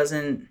she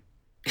doesn't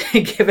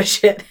give a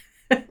shit.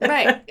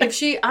 Right.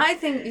 I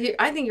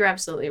think you're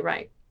absolutely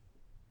right.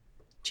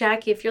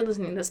 Jackie, if you're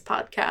listening to this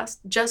podcast,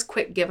 just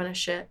quit giving a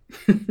shit.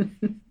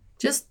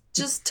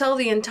 Just tell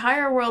the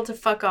entire world to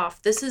fuck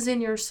off. This is in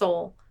your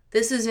soul.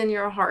 This is in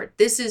your heart.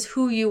 This is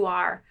who you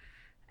are.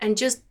 And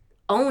just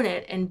own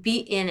it and be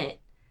in it,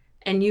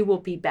 and you will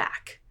be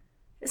back.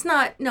 It's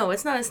not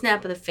a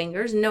snap of the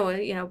fingers. No,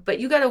 you know, but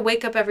you got to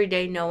wake up every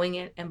day knowing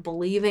it and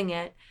believing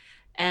it.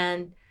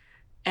 And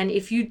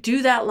if you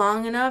do that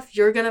long enough,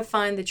 you're going to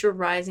find that you're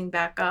rising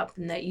back up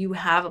and that you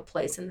have a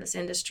place in this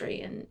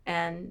industry,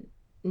 and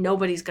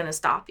nobody's going to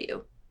stop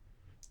you.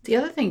 The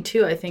other thing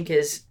too, I think,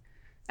 is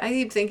I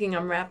keep thinking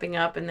I'm wrapping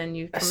up, and then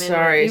you come in.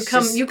 Sorry,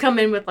 you come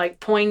in with like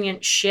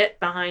poignant shit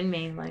behind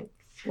me, like,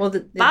 well,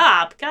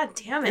 Bob, God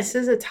damn it. This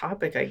is a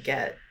topic I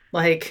get.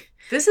 Like,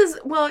 this is,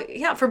 well,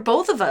 yeah, for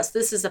both of us,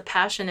 this is a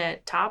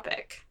passionate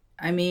topic.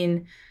 I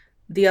mean,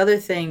 the other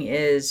thing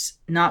is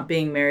not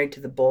being married to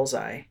the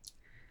bullseye.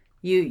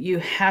 You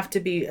have to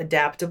be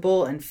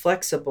adaptable and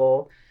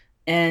flexible.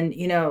 And,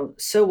 you know,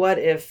 so what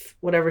if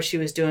whatever she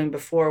was doing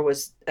before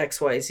was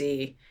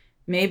XYZ?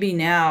 Maybe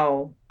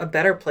now a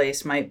better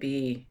place might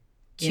be,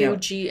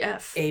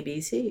 QGF.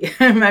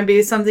 ABC. It might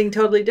be something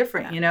totally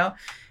different, you know?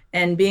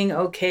 And being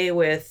okay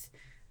with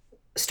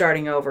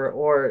starting over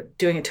or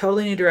doing a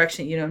totally new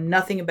direction, you know,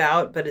 nothing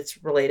about, but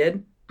it's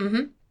related.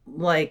 Mm-hmm.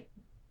 Like,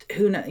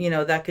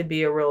 that could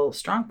be a real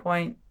strong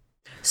point.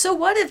 So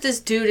what if this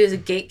dude is a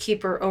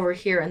gatekeeper over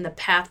here in the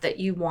path that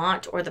you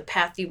want or the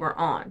path you were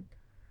on?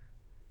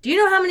 Do you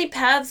know how many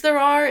paths there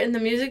are in the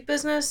music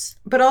business?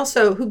 But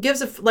also, who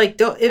gives a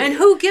and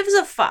who gives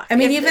a fuck? I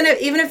mean, even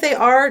if they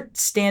are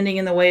standing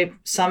in the way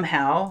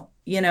somehow,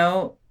 you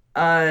know,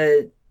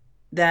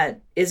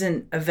 that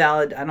isn't a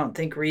valid, I don't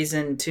think,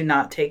 reason to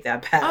not take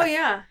that path. Oh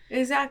yeah,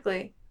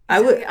 exactly.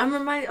 I'm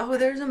reminded. Oh,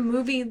 there's a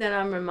movie that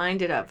I'm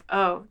reminded of.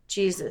 Oh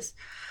Jesus.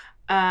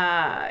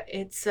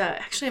 It's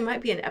actually, it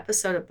might be an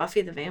episode of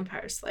Buffy the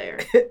Vampire Slayer.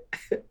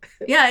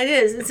 Yeah, it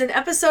is. It's an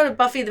episode of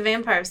Buffy the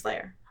Vampire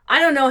Slayer. I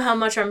don't know how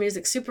much our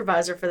music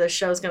supervisor for this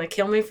show is going to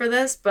kill me for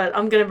this, but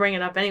I'm going to bring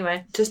it up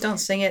anyway. Just don't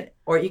sing it,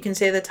 or you can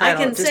say the title.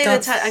 I can say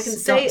the title. I can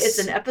say it's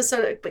an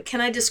episode, but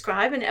can I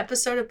describe an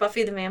episode of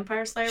Buffy the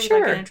Vampire Slayer without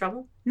getting in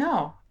trouble?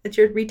 No, it's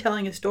you're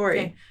retelling a story.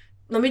 Okay.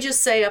 Let me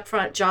just say up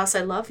front, Joss,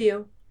 I love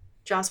you.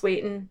 Joss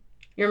Wheaton,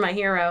 you're my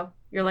hero.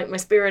 You're like my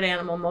spirit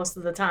animal most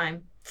of the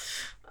time.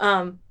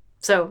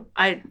 So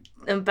I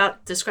am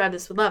about to describe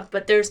this with love,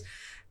 but there's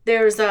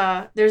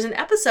an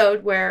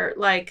episode where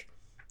like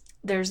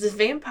there's this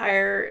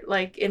vampire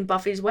like in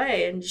Buffy's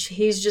way, and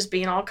he's just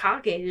being all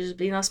cocky, he's just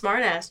being a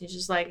smart ass, and he's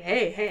just like,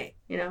 hey,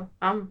 you know,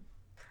 I'm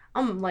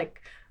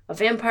like a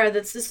vampire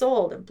that's this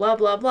old and blah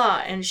blah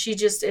blah, and she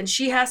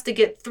has to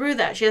get through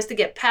that. She has to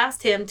get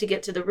past him to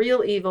get to the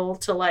real evil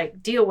to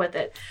like deal with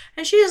it.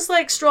 And she just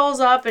like strolls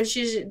up, and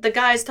the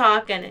guy's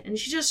talking, and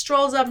she just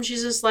strolls up and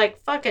she's just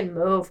like, fucking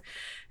move.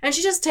 And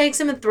she just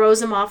takes him and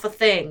throws him off a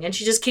thing, and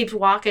she just keeps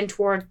walking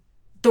toward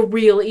the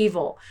real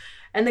evil.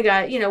 And the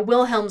guy, you know,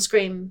 Wilhelm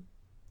scream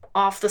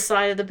off the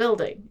side of the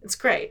building. It's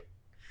great.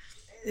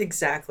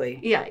 Exactly.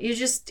 Yeah, it's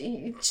just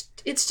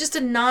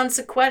a non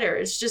sequitur.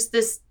 It's just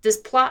this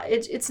plot.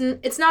 It's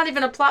not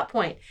even a plot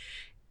point.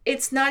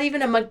 It's not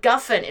even a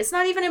MacGuffin. It's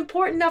not even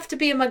important enough to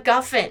be a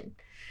MacGuffin.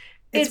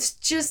 It's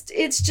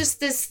just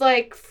this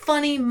like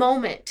funny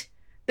moment.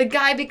 The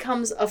guy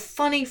becomes a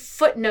funny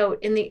footnote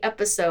in the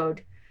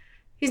episode.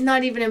 He's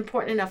not even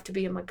important enough to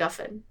be a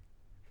MacGuffin.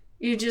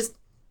 You just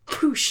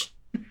poosh,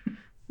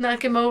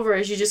 knock him over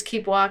as you just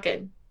keep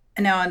walking.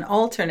 And now an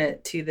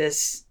alternate to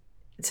this,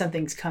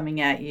 something's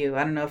coming at you.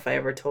 I don't know if I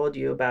ever told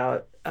you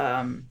about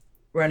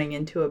running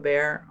into a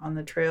bear on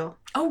the trail.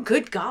 Oh,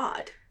 good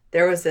God.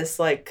 There was this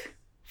like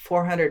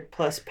 400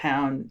 plus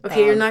pound.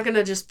 Okay, you're not going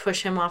to just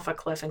push him off a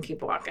cliff and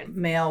keep walking.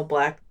 Male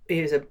black,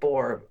 he was a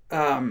boar.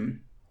 The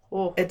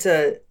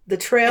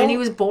trail. And he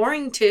was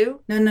boring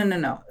too?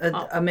 No.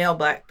 A male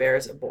black bear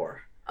is a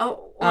boar.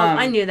 Oh, well,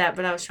 I knew that,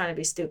 but I was trying to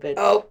be stupid.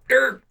 Oh,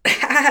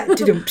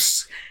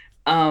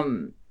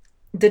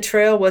 the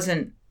trail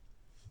wasn't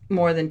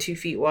more than 2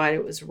 feet wide.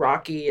 It was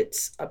rocky.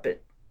 It's up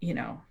at,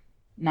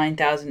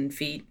 9,000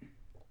 feet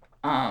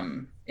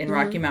in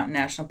Rocky Mountain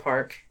National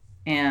Park.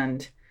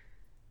 And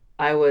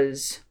I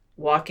was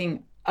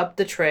walking up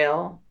the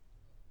trail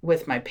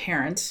with my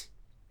parents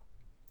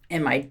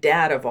and my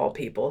dad, of all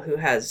people, who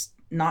has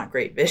not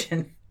great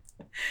vision.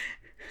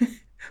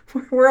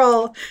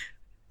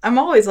 I'm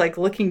always like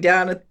looking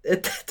down at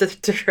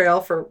the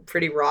trail for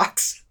pretty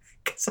rocks.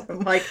 Because I'm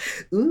like,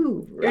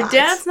 ooh, Your rocks.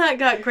 dad's not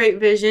got great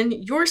vision.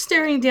 You're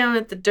staring down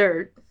at the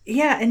dirt.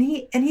 Yeah, and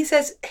he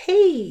says,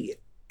 "Hey,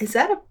 is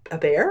that a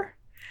bear?"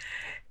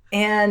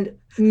 And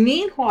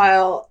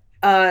meanwhile,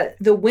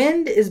 the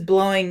wind is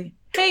blowing.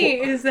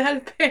 Hey, is that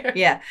a bear?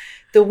 Yeah,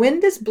 the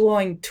wind is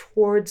blowing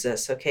towards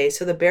us. Okay,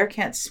 so the bear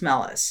can't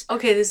smell us.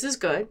 Okay, this is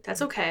good.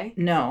 That's okay.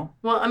 No,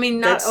 Well, I mean,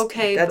 not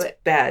okay, that's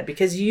but bad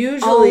because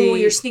usually, oh,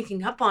 you're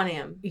sneaking up on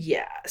him.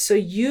 yeah. So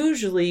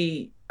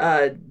usually,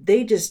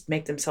 they just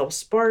make themselves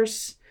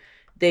sparse.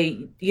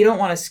 You don't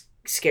want to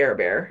scare a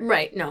bear.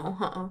 Right? No.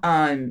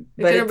 But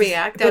gonna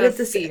react out of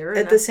fear,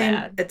 and that's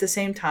bad. at the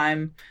same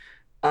time,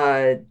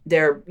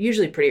 they're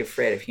usually pretty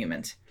afraid of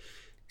humans.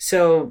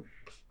 So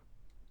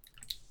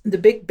the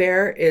big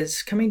bear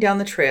is coming down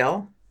the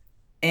trail,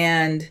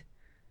 and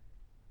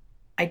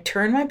I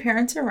turn my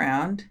parents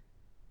around,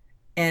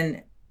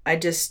 and I'm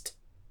just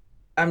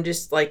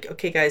like,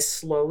 okay, guys,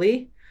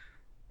 slowly,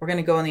 we're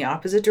gonna go in the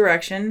opposite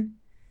direction,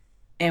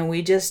 and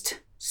we just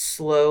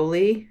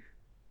slowly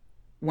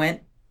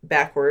went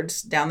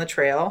backwards down the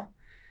trail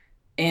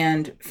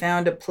and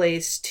found a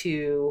place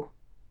to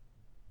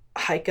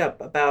hike up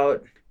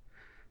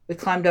we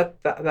climbed up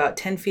about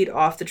 10 feet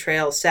off the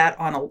trail, sat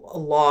on a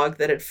log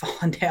that had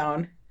fallen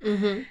down,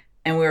 Mm-hmm.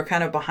 and we were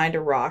kind of behind a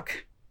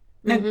rock.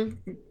 Now,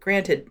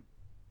 granted,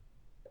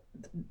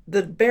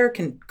 the bear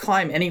can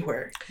climb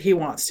anywhere he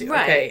wants to,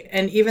 Right. okay?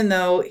 And even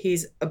though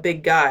he's a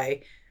big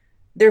guy,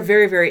 they're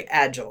very, very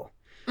agile.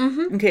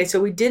 Mm-hmm. Okay, so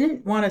we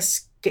didn't want to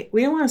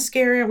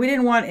scare him. We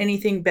didn't want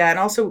anything bad.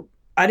 Also,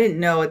 I didn't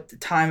know at the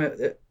time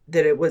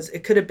that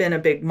it could have been a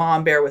big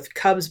mom bear with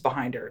cubs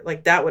behind her.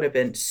 Like, that would have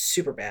been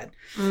super bad.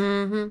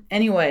 Mm-hmm.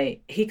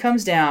 Anyway, he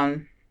comes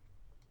down,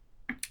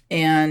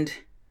 and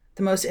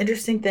the most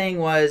interesting thing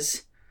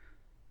was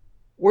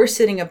we're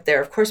sitting up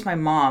there. Of course, my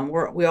mom,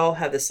 we all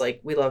have this,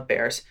 like, we love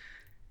bears.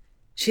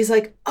 She's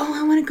like, oh,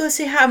 I want to go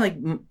say hi. I'm like,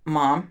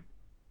 Mom,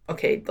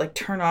 okay, like,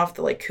 turn off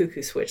the, like,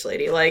 cuckoo switch,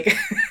 lady. Like,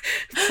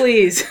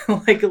 please,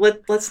 like,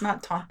 let's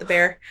not taunt the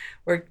bear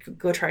or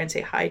go try and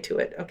say hi to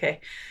it. Okay.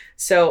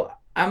 So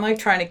I'm, like,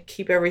 trying to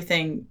keep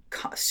everything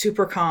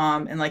super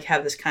calm and, like,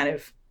 have this kind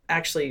of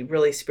actually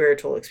really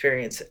spiritual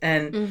experience.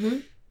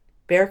 And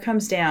bear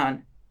comes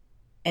down,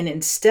 and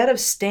instead of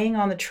staying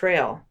on the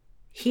trail,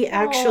 he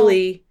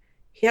actually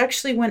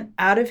went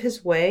out of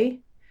his way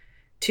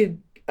to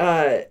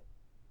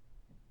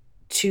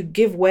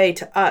give way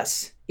to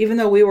us, even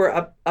though we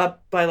were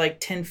up by like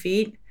 10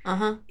 feet.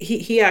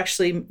 He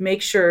actually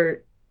made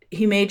sure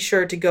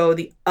to go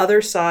the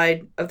other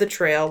side of the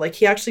trail. Like,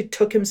 he actually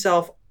took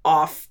himself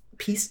off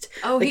piste.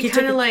 Oh, like, he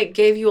kind of like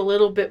gave you a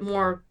little bit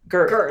more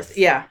girth.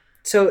 Yeah.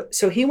 So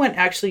he went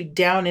actually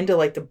down into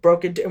like the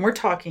broken, and we're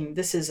talking,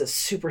 this is a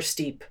super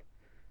steep,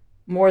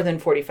 more than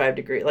 45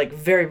 degree, like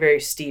very,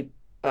 very steep,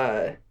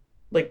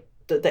 like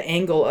the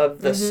angle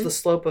of the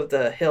slope of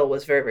the hill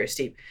was very, very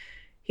steep.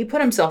 He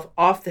put himself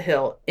off the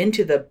hill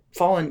into the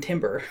fallen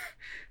timber.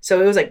 So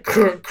it was like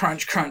crunch,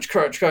 crunch,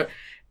 crunch, crunch,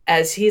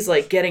 as he's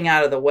like getting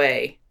out of the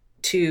way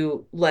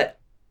to let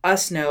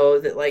us know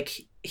that,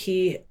 like,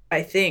 he,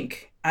 I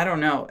think, I don't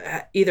know,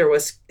 either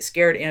was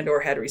scared and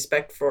or had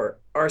respect for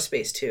our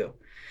space too.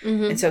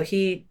 And so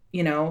he,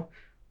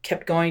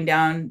 kept going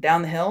down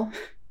the hill,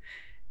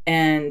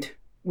 and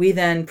we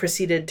then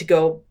proceeded to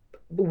go.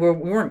 We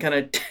weren't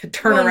going to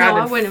turn around and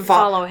I wouldn't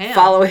follow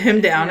him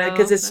down,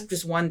 because it's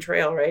just one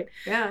trail, right?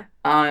 Yeah.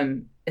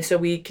 So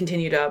we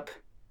continued up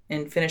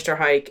and finished our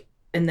hike,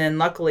 and then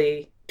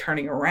luckily,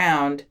 turning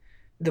around,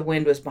 the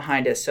wind was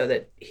behind us so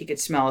that he could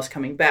smell us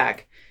coming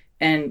back.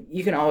 And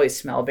you can always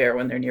smell a bear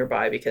when they're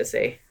nearby because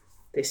they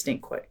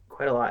stink quite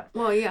a lot.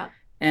 Well, yeah.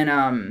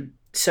 And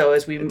so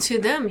as we to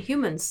them,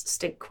 humans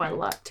stink quite a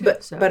lot too.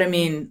 But I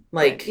mean,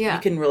 like, yeah.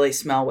 you can really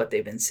smell what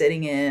they've been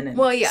sitting in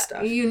and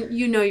stuff.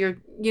 You know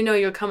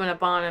you're coming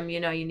up on them. You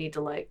know you need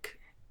to, like,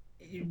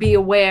 be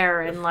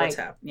aware and, like,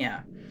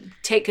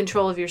 take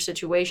control of your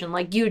situation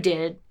like you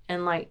did,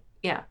 and, like,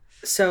 yeah.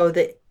 So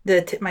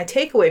my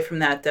takeaway from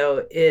that,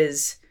 though,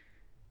 is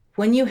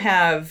when you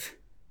have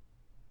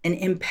an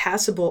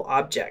impassable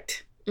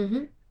object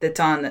that's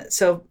on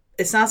so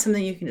it's not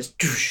something you can just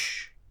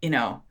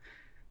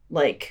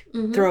like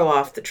throw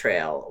off the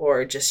trail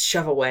or just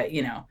shove away,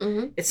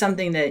 It's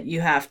something that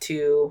you have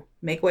to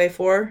make way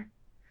for,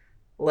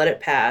 let it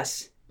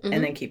pass,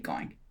 and then keep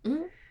going.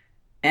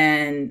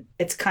 And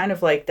it's kind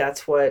of like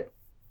that's what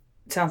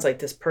it sounds like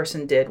this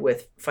person did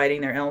with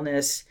fighting their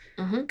illness,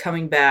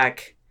 coming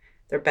back.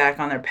 They're back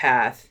on their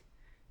path,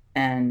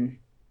 and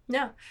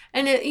yeah.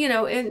 And it,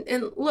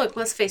 and look,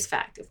 let's face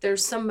fact. If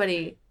there's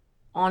somebody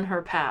on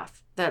her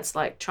path that's,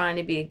 like, trying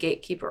to be a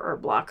gatekeeper or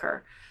block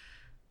her,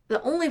 the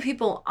only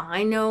people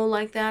I know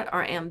like that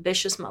are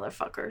ambitious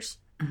motherfuckers.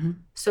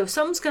 So if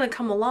someone's going to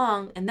come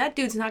along and that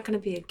dude's not going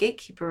to be a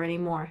gatekeeper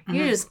anymore,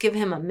 you just give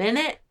him a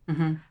minute,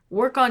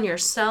 work on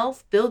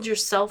yourself, build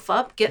yourself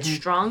up, get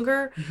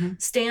stronger,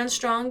 stand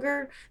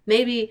stronger,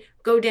 maybe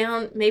go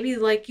down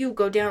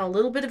a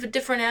little bit of a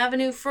different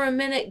avenue for a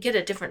minute, get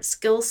a different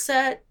skill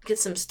set, get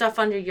some stuff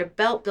under your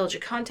belt, build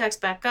your contacts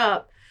back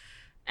up,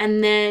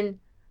 and then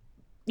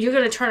you're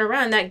going to turn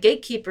around. That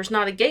gatekeeper's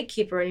not a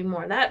gatekeeper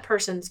anymore. That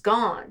person's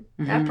gone.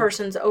 Mm-hmm. That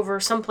person's over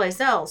someplace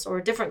else, or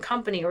a different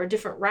company, or a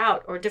different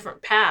route, or a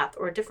different path,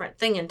 or a different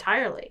thing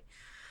entirely.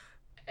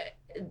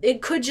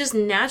 It could just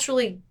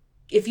naturally,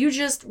 if you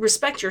just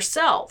respect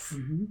yourself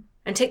Mm-hmm.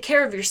 and take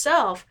care of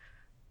yourself,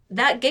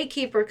 that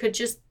gatekeeper could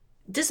just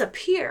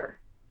disappear.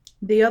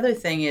 The other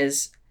thing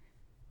is,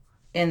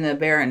 in the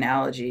bear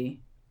analogy,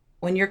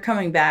 when you're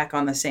coming back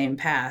on the same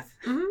path,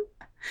 Mm-hmm.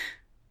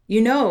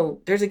 you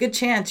know there's a good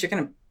chance you're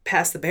going to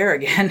pass the bear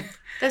again.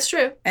 That's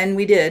true. And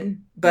we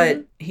did,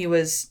 but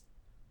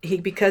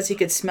Mm-hmm. because he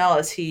could smell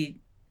us, he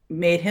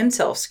made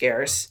himself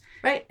scarce.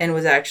 Right. And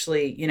was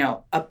actually,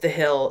 up the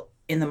hill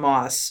in the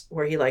moss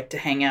where he liked to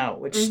hang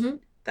out, which Mm-hmm.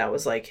 that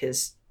was like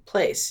his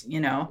place,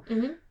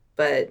 Mm-hmm.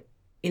 But,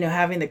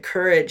 having the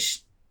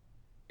courage,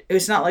 it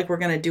was not like we're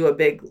going to do a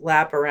big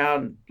lap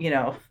around,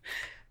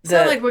 It's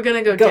not like we're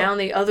going to go down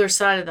the other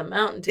side of the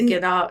mountain to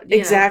get out.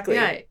 Exactly.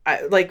 Yeah.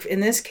 Like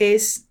in this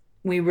case,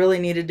 we really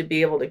needed to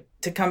be able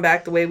to come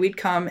back the way we'd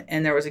come.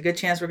 And there was a good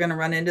chance we're going to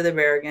run into the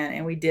bear again.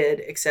 And we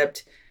did,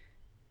 except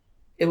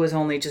it was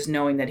only just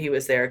knowing that he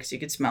was there because you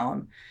could smell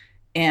him.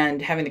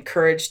 And having the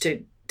courage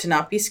to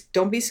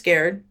don't be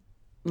scared.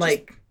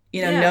 Like,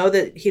 know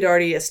that he'd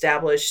already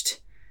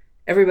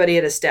everybody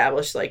had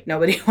established, like,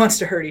 nobody wants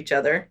to hurt each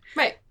other.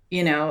 Right.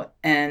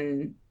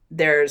 And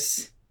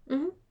there's,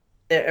 Mm-hmm.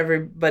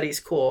 everybody's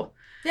cool.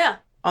 Yeah.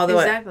 Although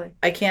exactly.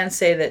 I can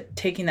say that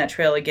taking that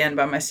trail again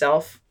by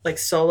myself, like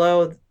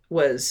solo,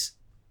 was,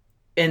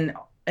 and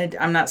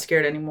I'm not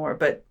scared anymore,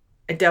 but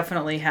I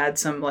definitely had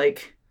some the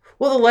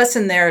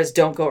lesson there is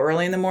don't go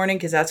early in the morning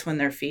because that's when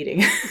they're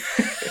feeding.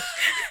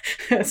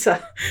 So,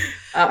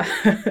 but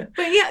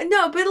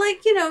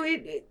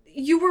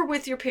you were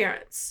with your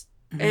parents.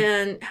 Mm-hmm.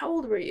 And how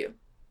old were you?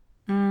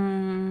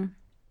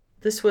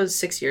 This was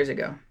 6 years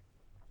ago.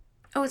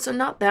 Oh, so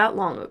not that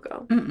long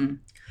ago. Mm-mm.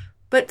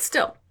 But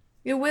still,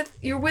 you're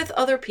with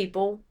other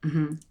people,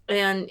 mm-hmm.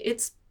 and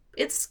it's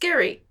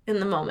scary in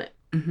the moment.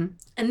 Mm-hmm.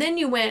 And then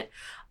you went,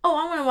 oh,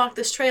 I want to walk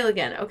this trail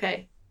again.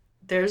 Okay,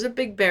 there's a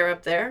big bear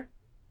up there,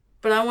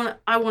 but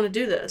I want to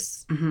do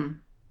this. Mm-hmm.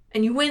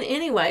 And you went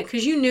anyway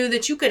because you knew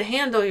that you could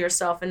handle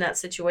yourself in that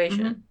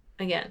situation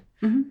mm-hmm. again.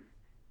 Mm-hmm.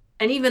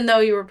 And even though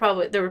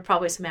there were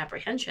probably some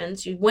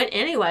apprehensions, you went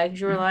anyway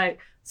because you were like,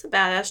 it's a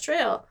badass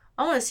trail.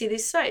 I want to see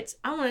these sights.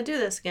 I want to do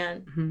this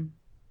again. Mm-hmm.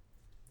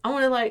 I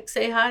want to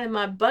say hi to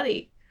my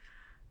buddy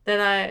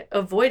that I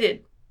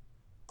avoided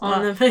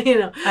on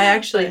the, I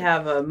actually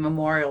have a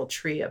memorial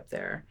tree up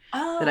there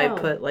that I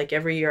put,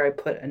 every year I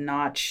put a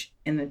notch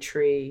in the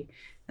tree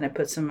and I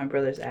put some of my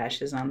brother's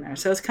ashes on there.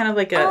 So it's kind of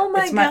like my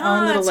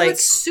own little, so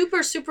it's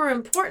super, super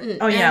important.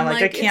 Oh yeah. And,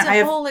 I can't,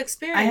 it's a whole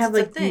experience. I have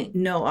it's a thing.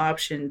 no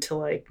option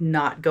to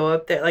not go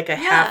up there. I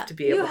have to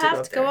be able to go up there. You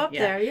have to go up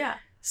there. Yeah.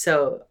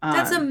 So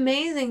that's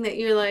amazing that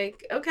you're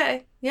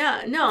okay,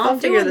 yeah, no, I'll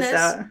figure this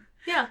out.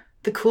 Yeah.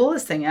 The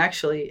coolest thing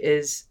actually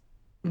is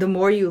the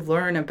more you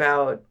learn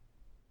about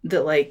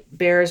that,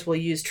 bears will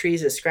use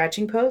trees as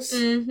scratching posts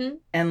mm-hmm.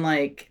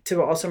 and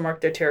to also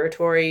mark their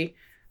territory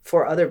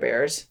for other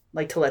bears,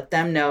 to let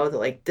them know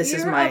that this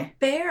is my a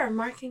bear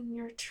marking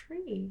your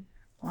tree.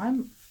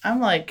 Well, I'm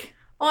like.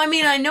 Well, I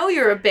mean, I know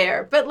you're a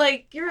bear, but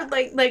you're a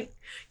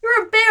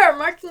bear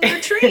marking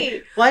your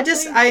tree. Well,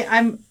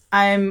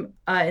 I'm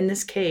in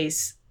this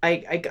case,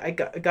 I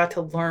got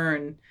to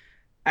learn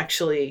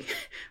actually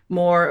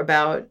more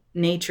about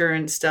nature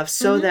and stuff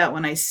so mm-hmm. that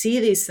when I see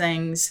these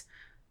things,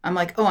 I'm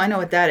like, oh, I know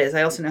what that is.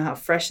 I also know how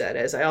fresh that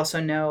is. I also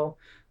know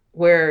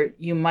where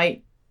you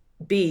might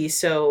be.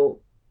 So,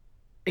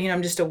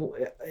 I'm just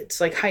it's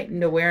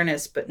heightened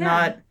awareness, but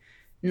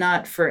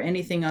not for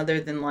anything other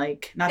than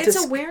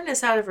it's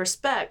awareness out of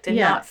respect and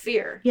not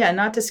fear. Yeah.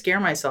 Not to scare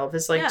myself.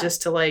 It's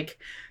just to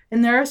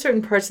and there are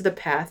certain parts of the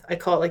path. I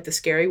call it the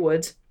scary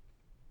woods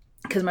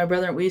because my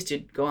brother, we used to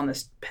go on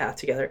this path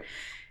together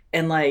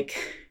and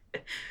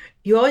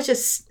you always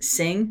just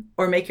sing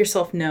or make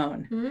yourself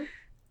known. Mm-hmm.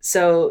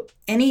 So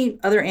any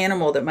other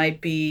animal that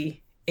might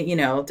be,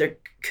 there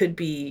could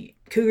be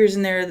cougars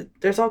in there.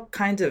 There's all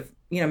kinds of,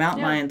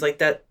 mountain lions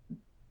that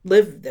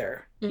live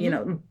there.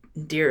 Mm-hmm.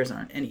 Deers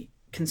aren't any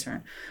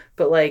concern,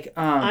 but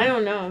I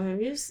don't know.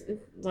 Have you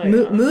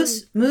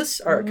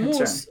moose are a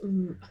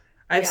concern.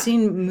 I've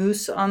seen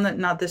moose on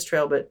not this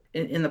trail, but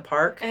in the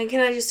park. And can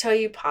I just tell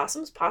you,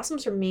 possums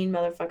are mean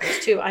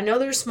motherfuckers too. I know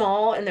they're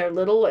small and they're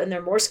little and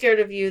they're more scared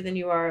of you than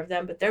you are of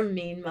them, but they're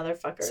mean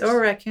motherfuckers. So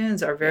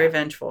raccoons are very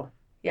vengeful.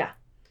 Yeah.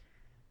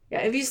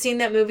 Yeah. Have you seen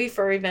that movie,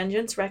 Furry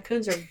Vengeance?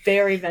 Raccoons are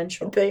very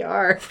vengeful. They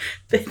are.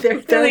 They're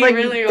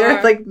really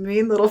they're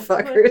mean little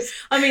fuckers.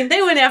 I mean,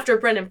 they went after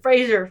Brendan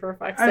Fraser for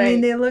fuck's sake. I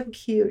mean, they look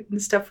cute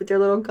and stuff with their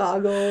little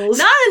goggles.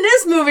 Not in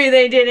this movie,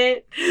 they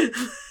didn't.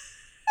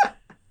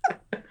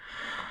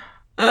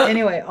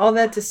 Anyway, all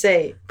that to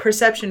say,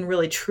 perception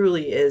really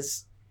truly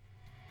is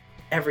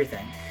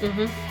everything.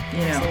 Mm-hmm.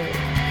 Absolutely.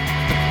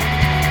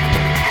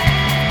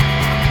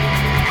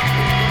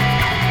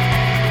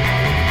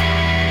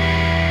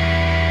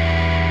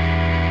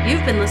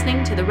 You've been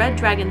listening to the Red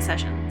Dragon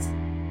Sessions.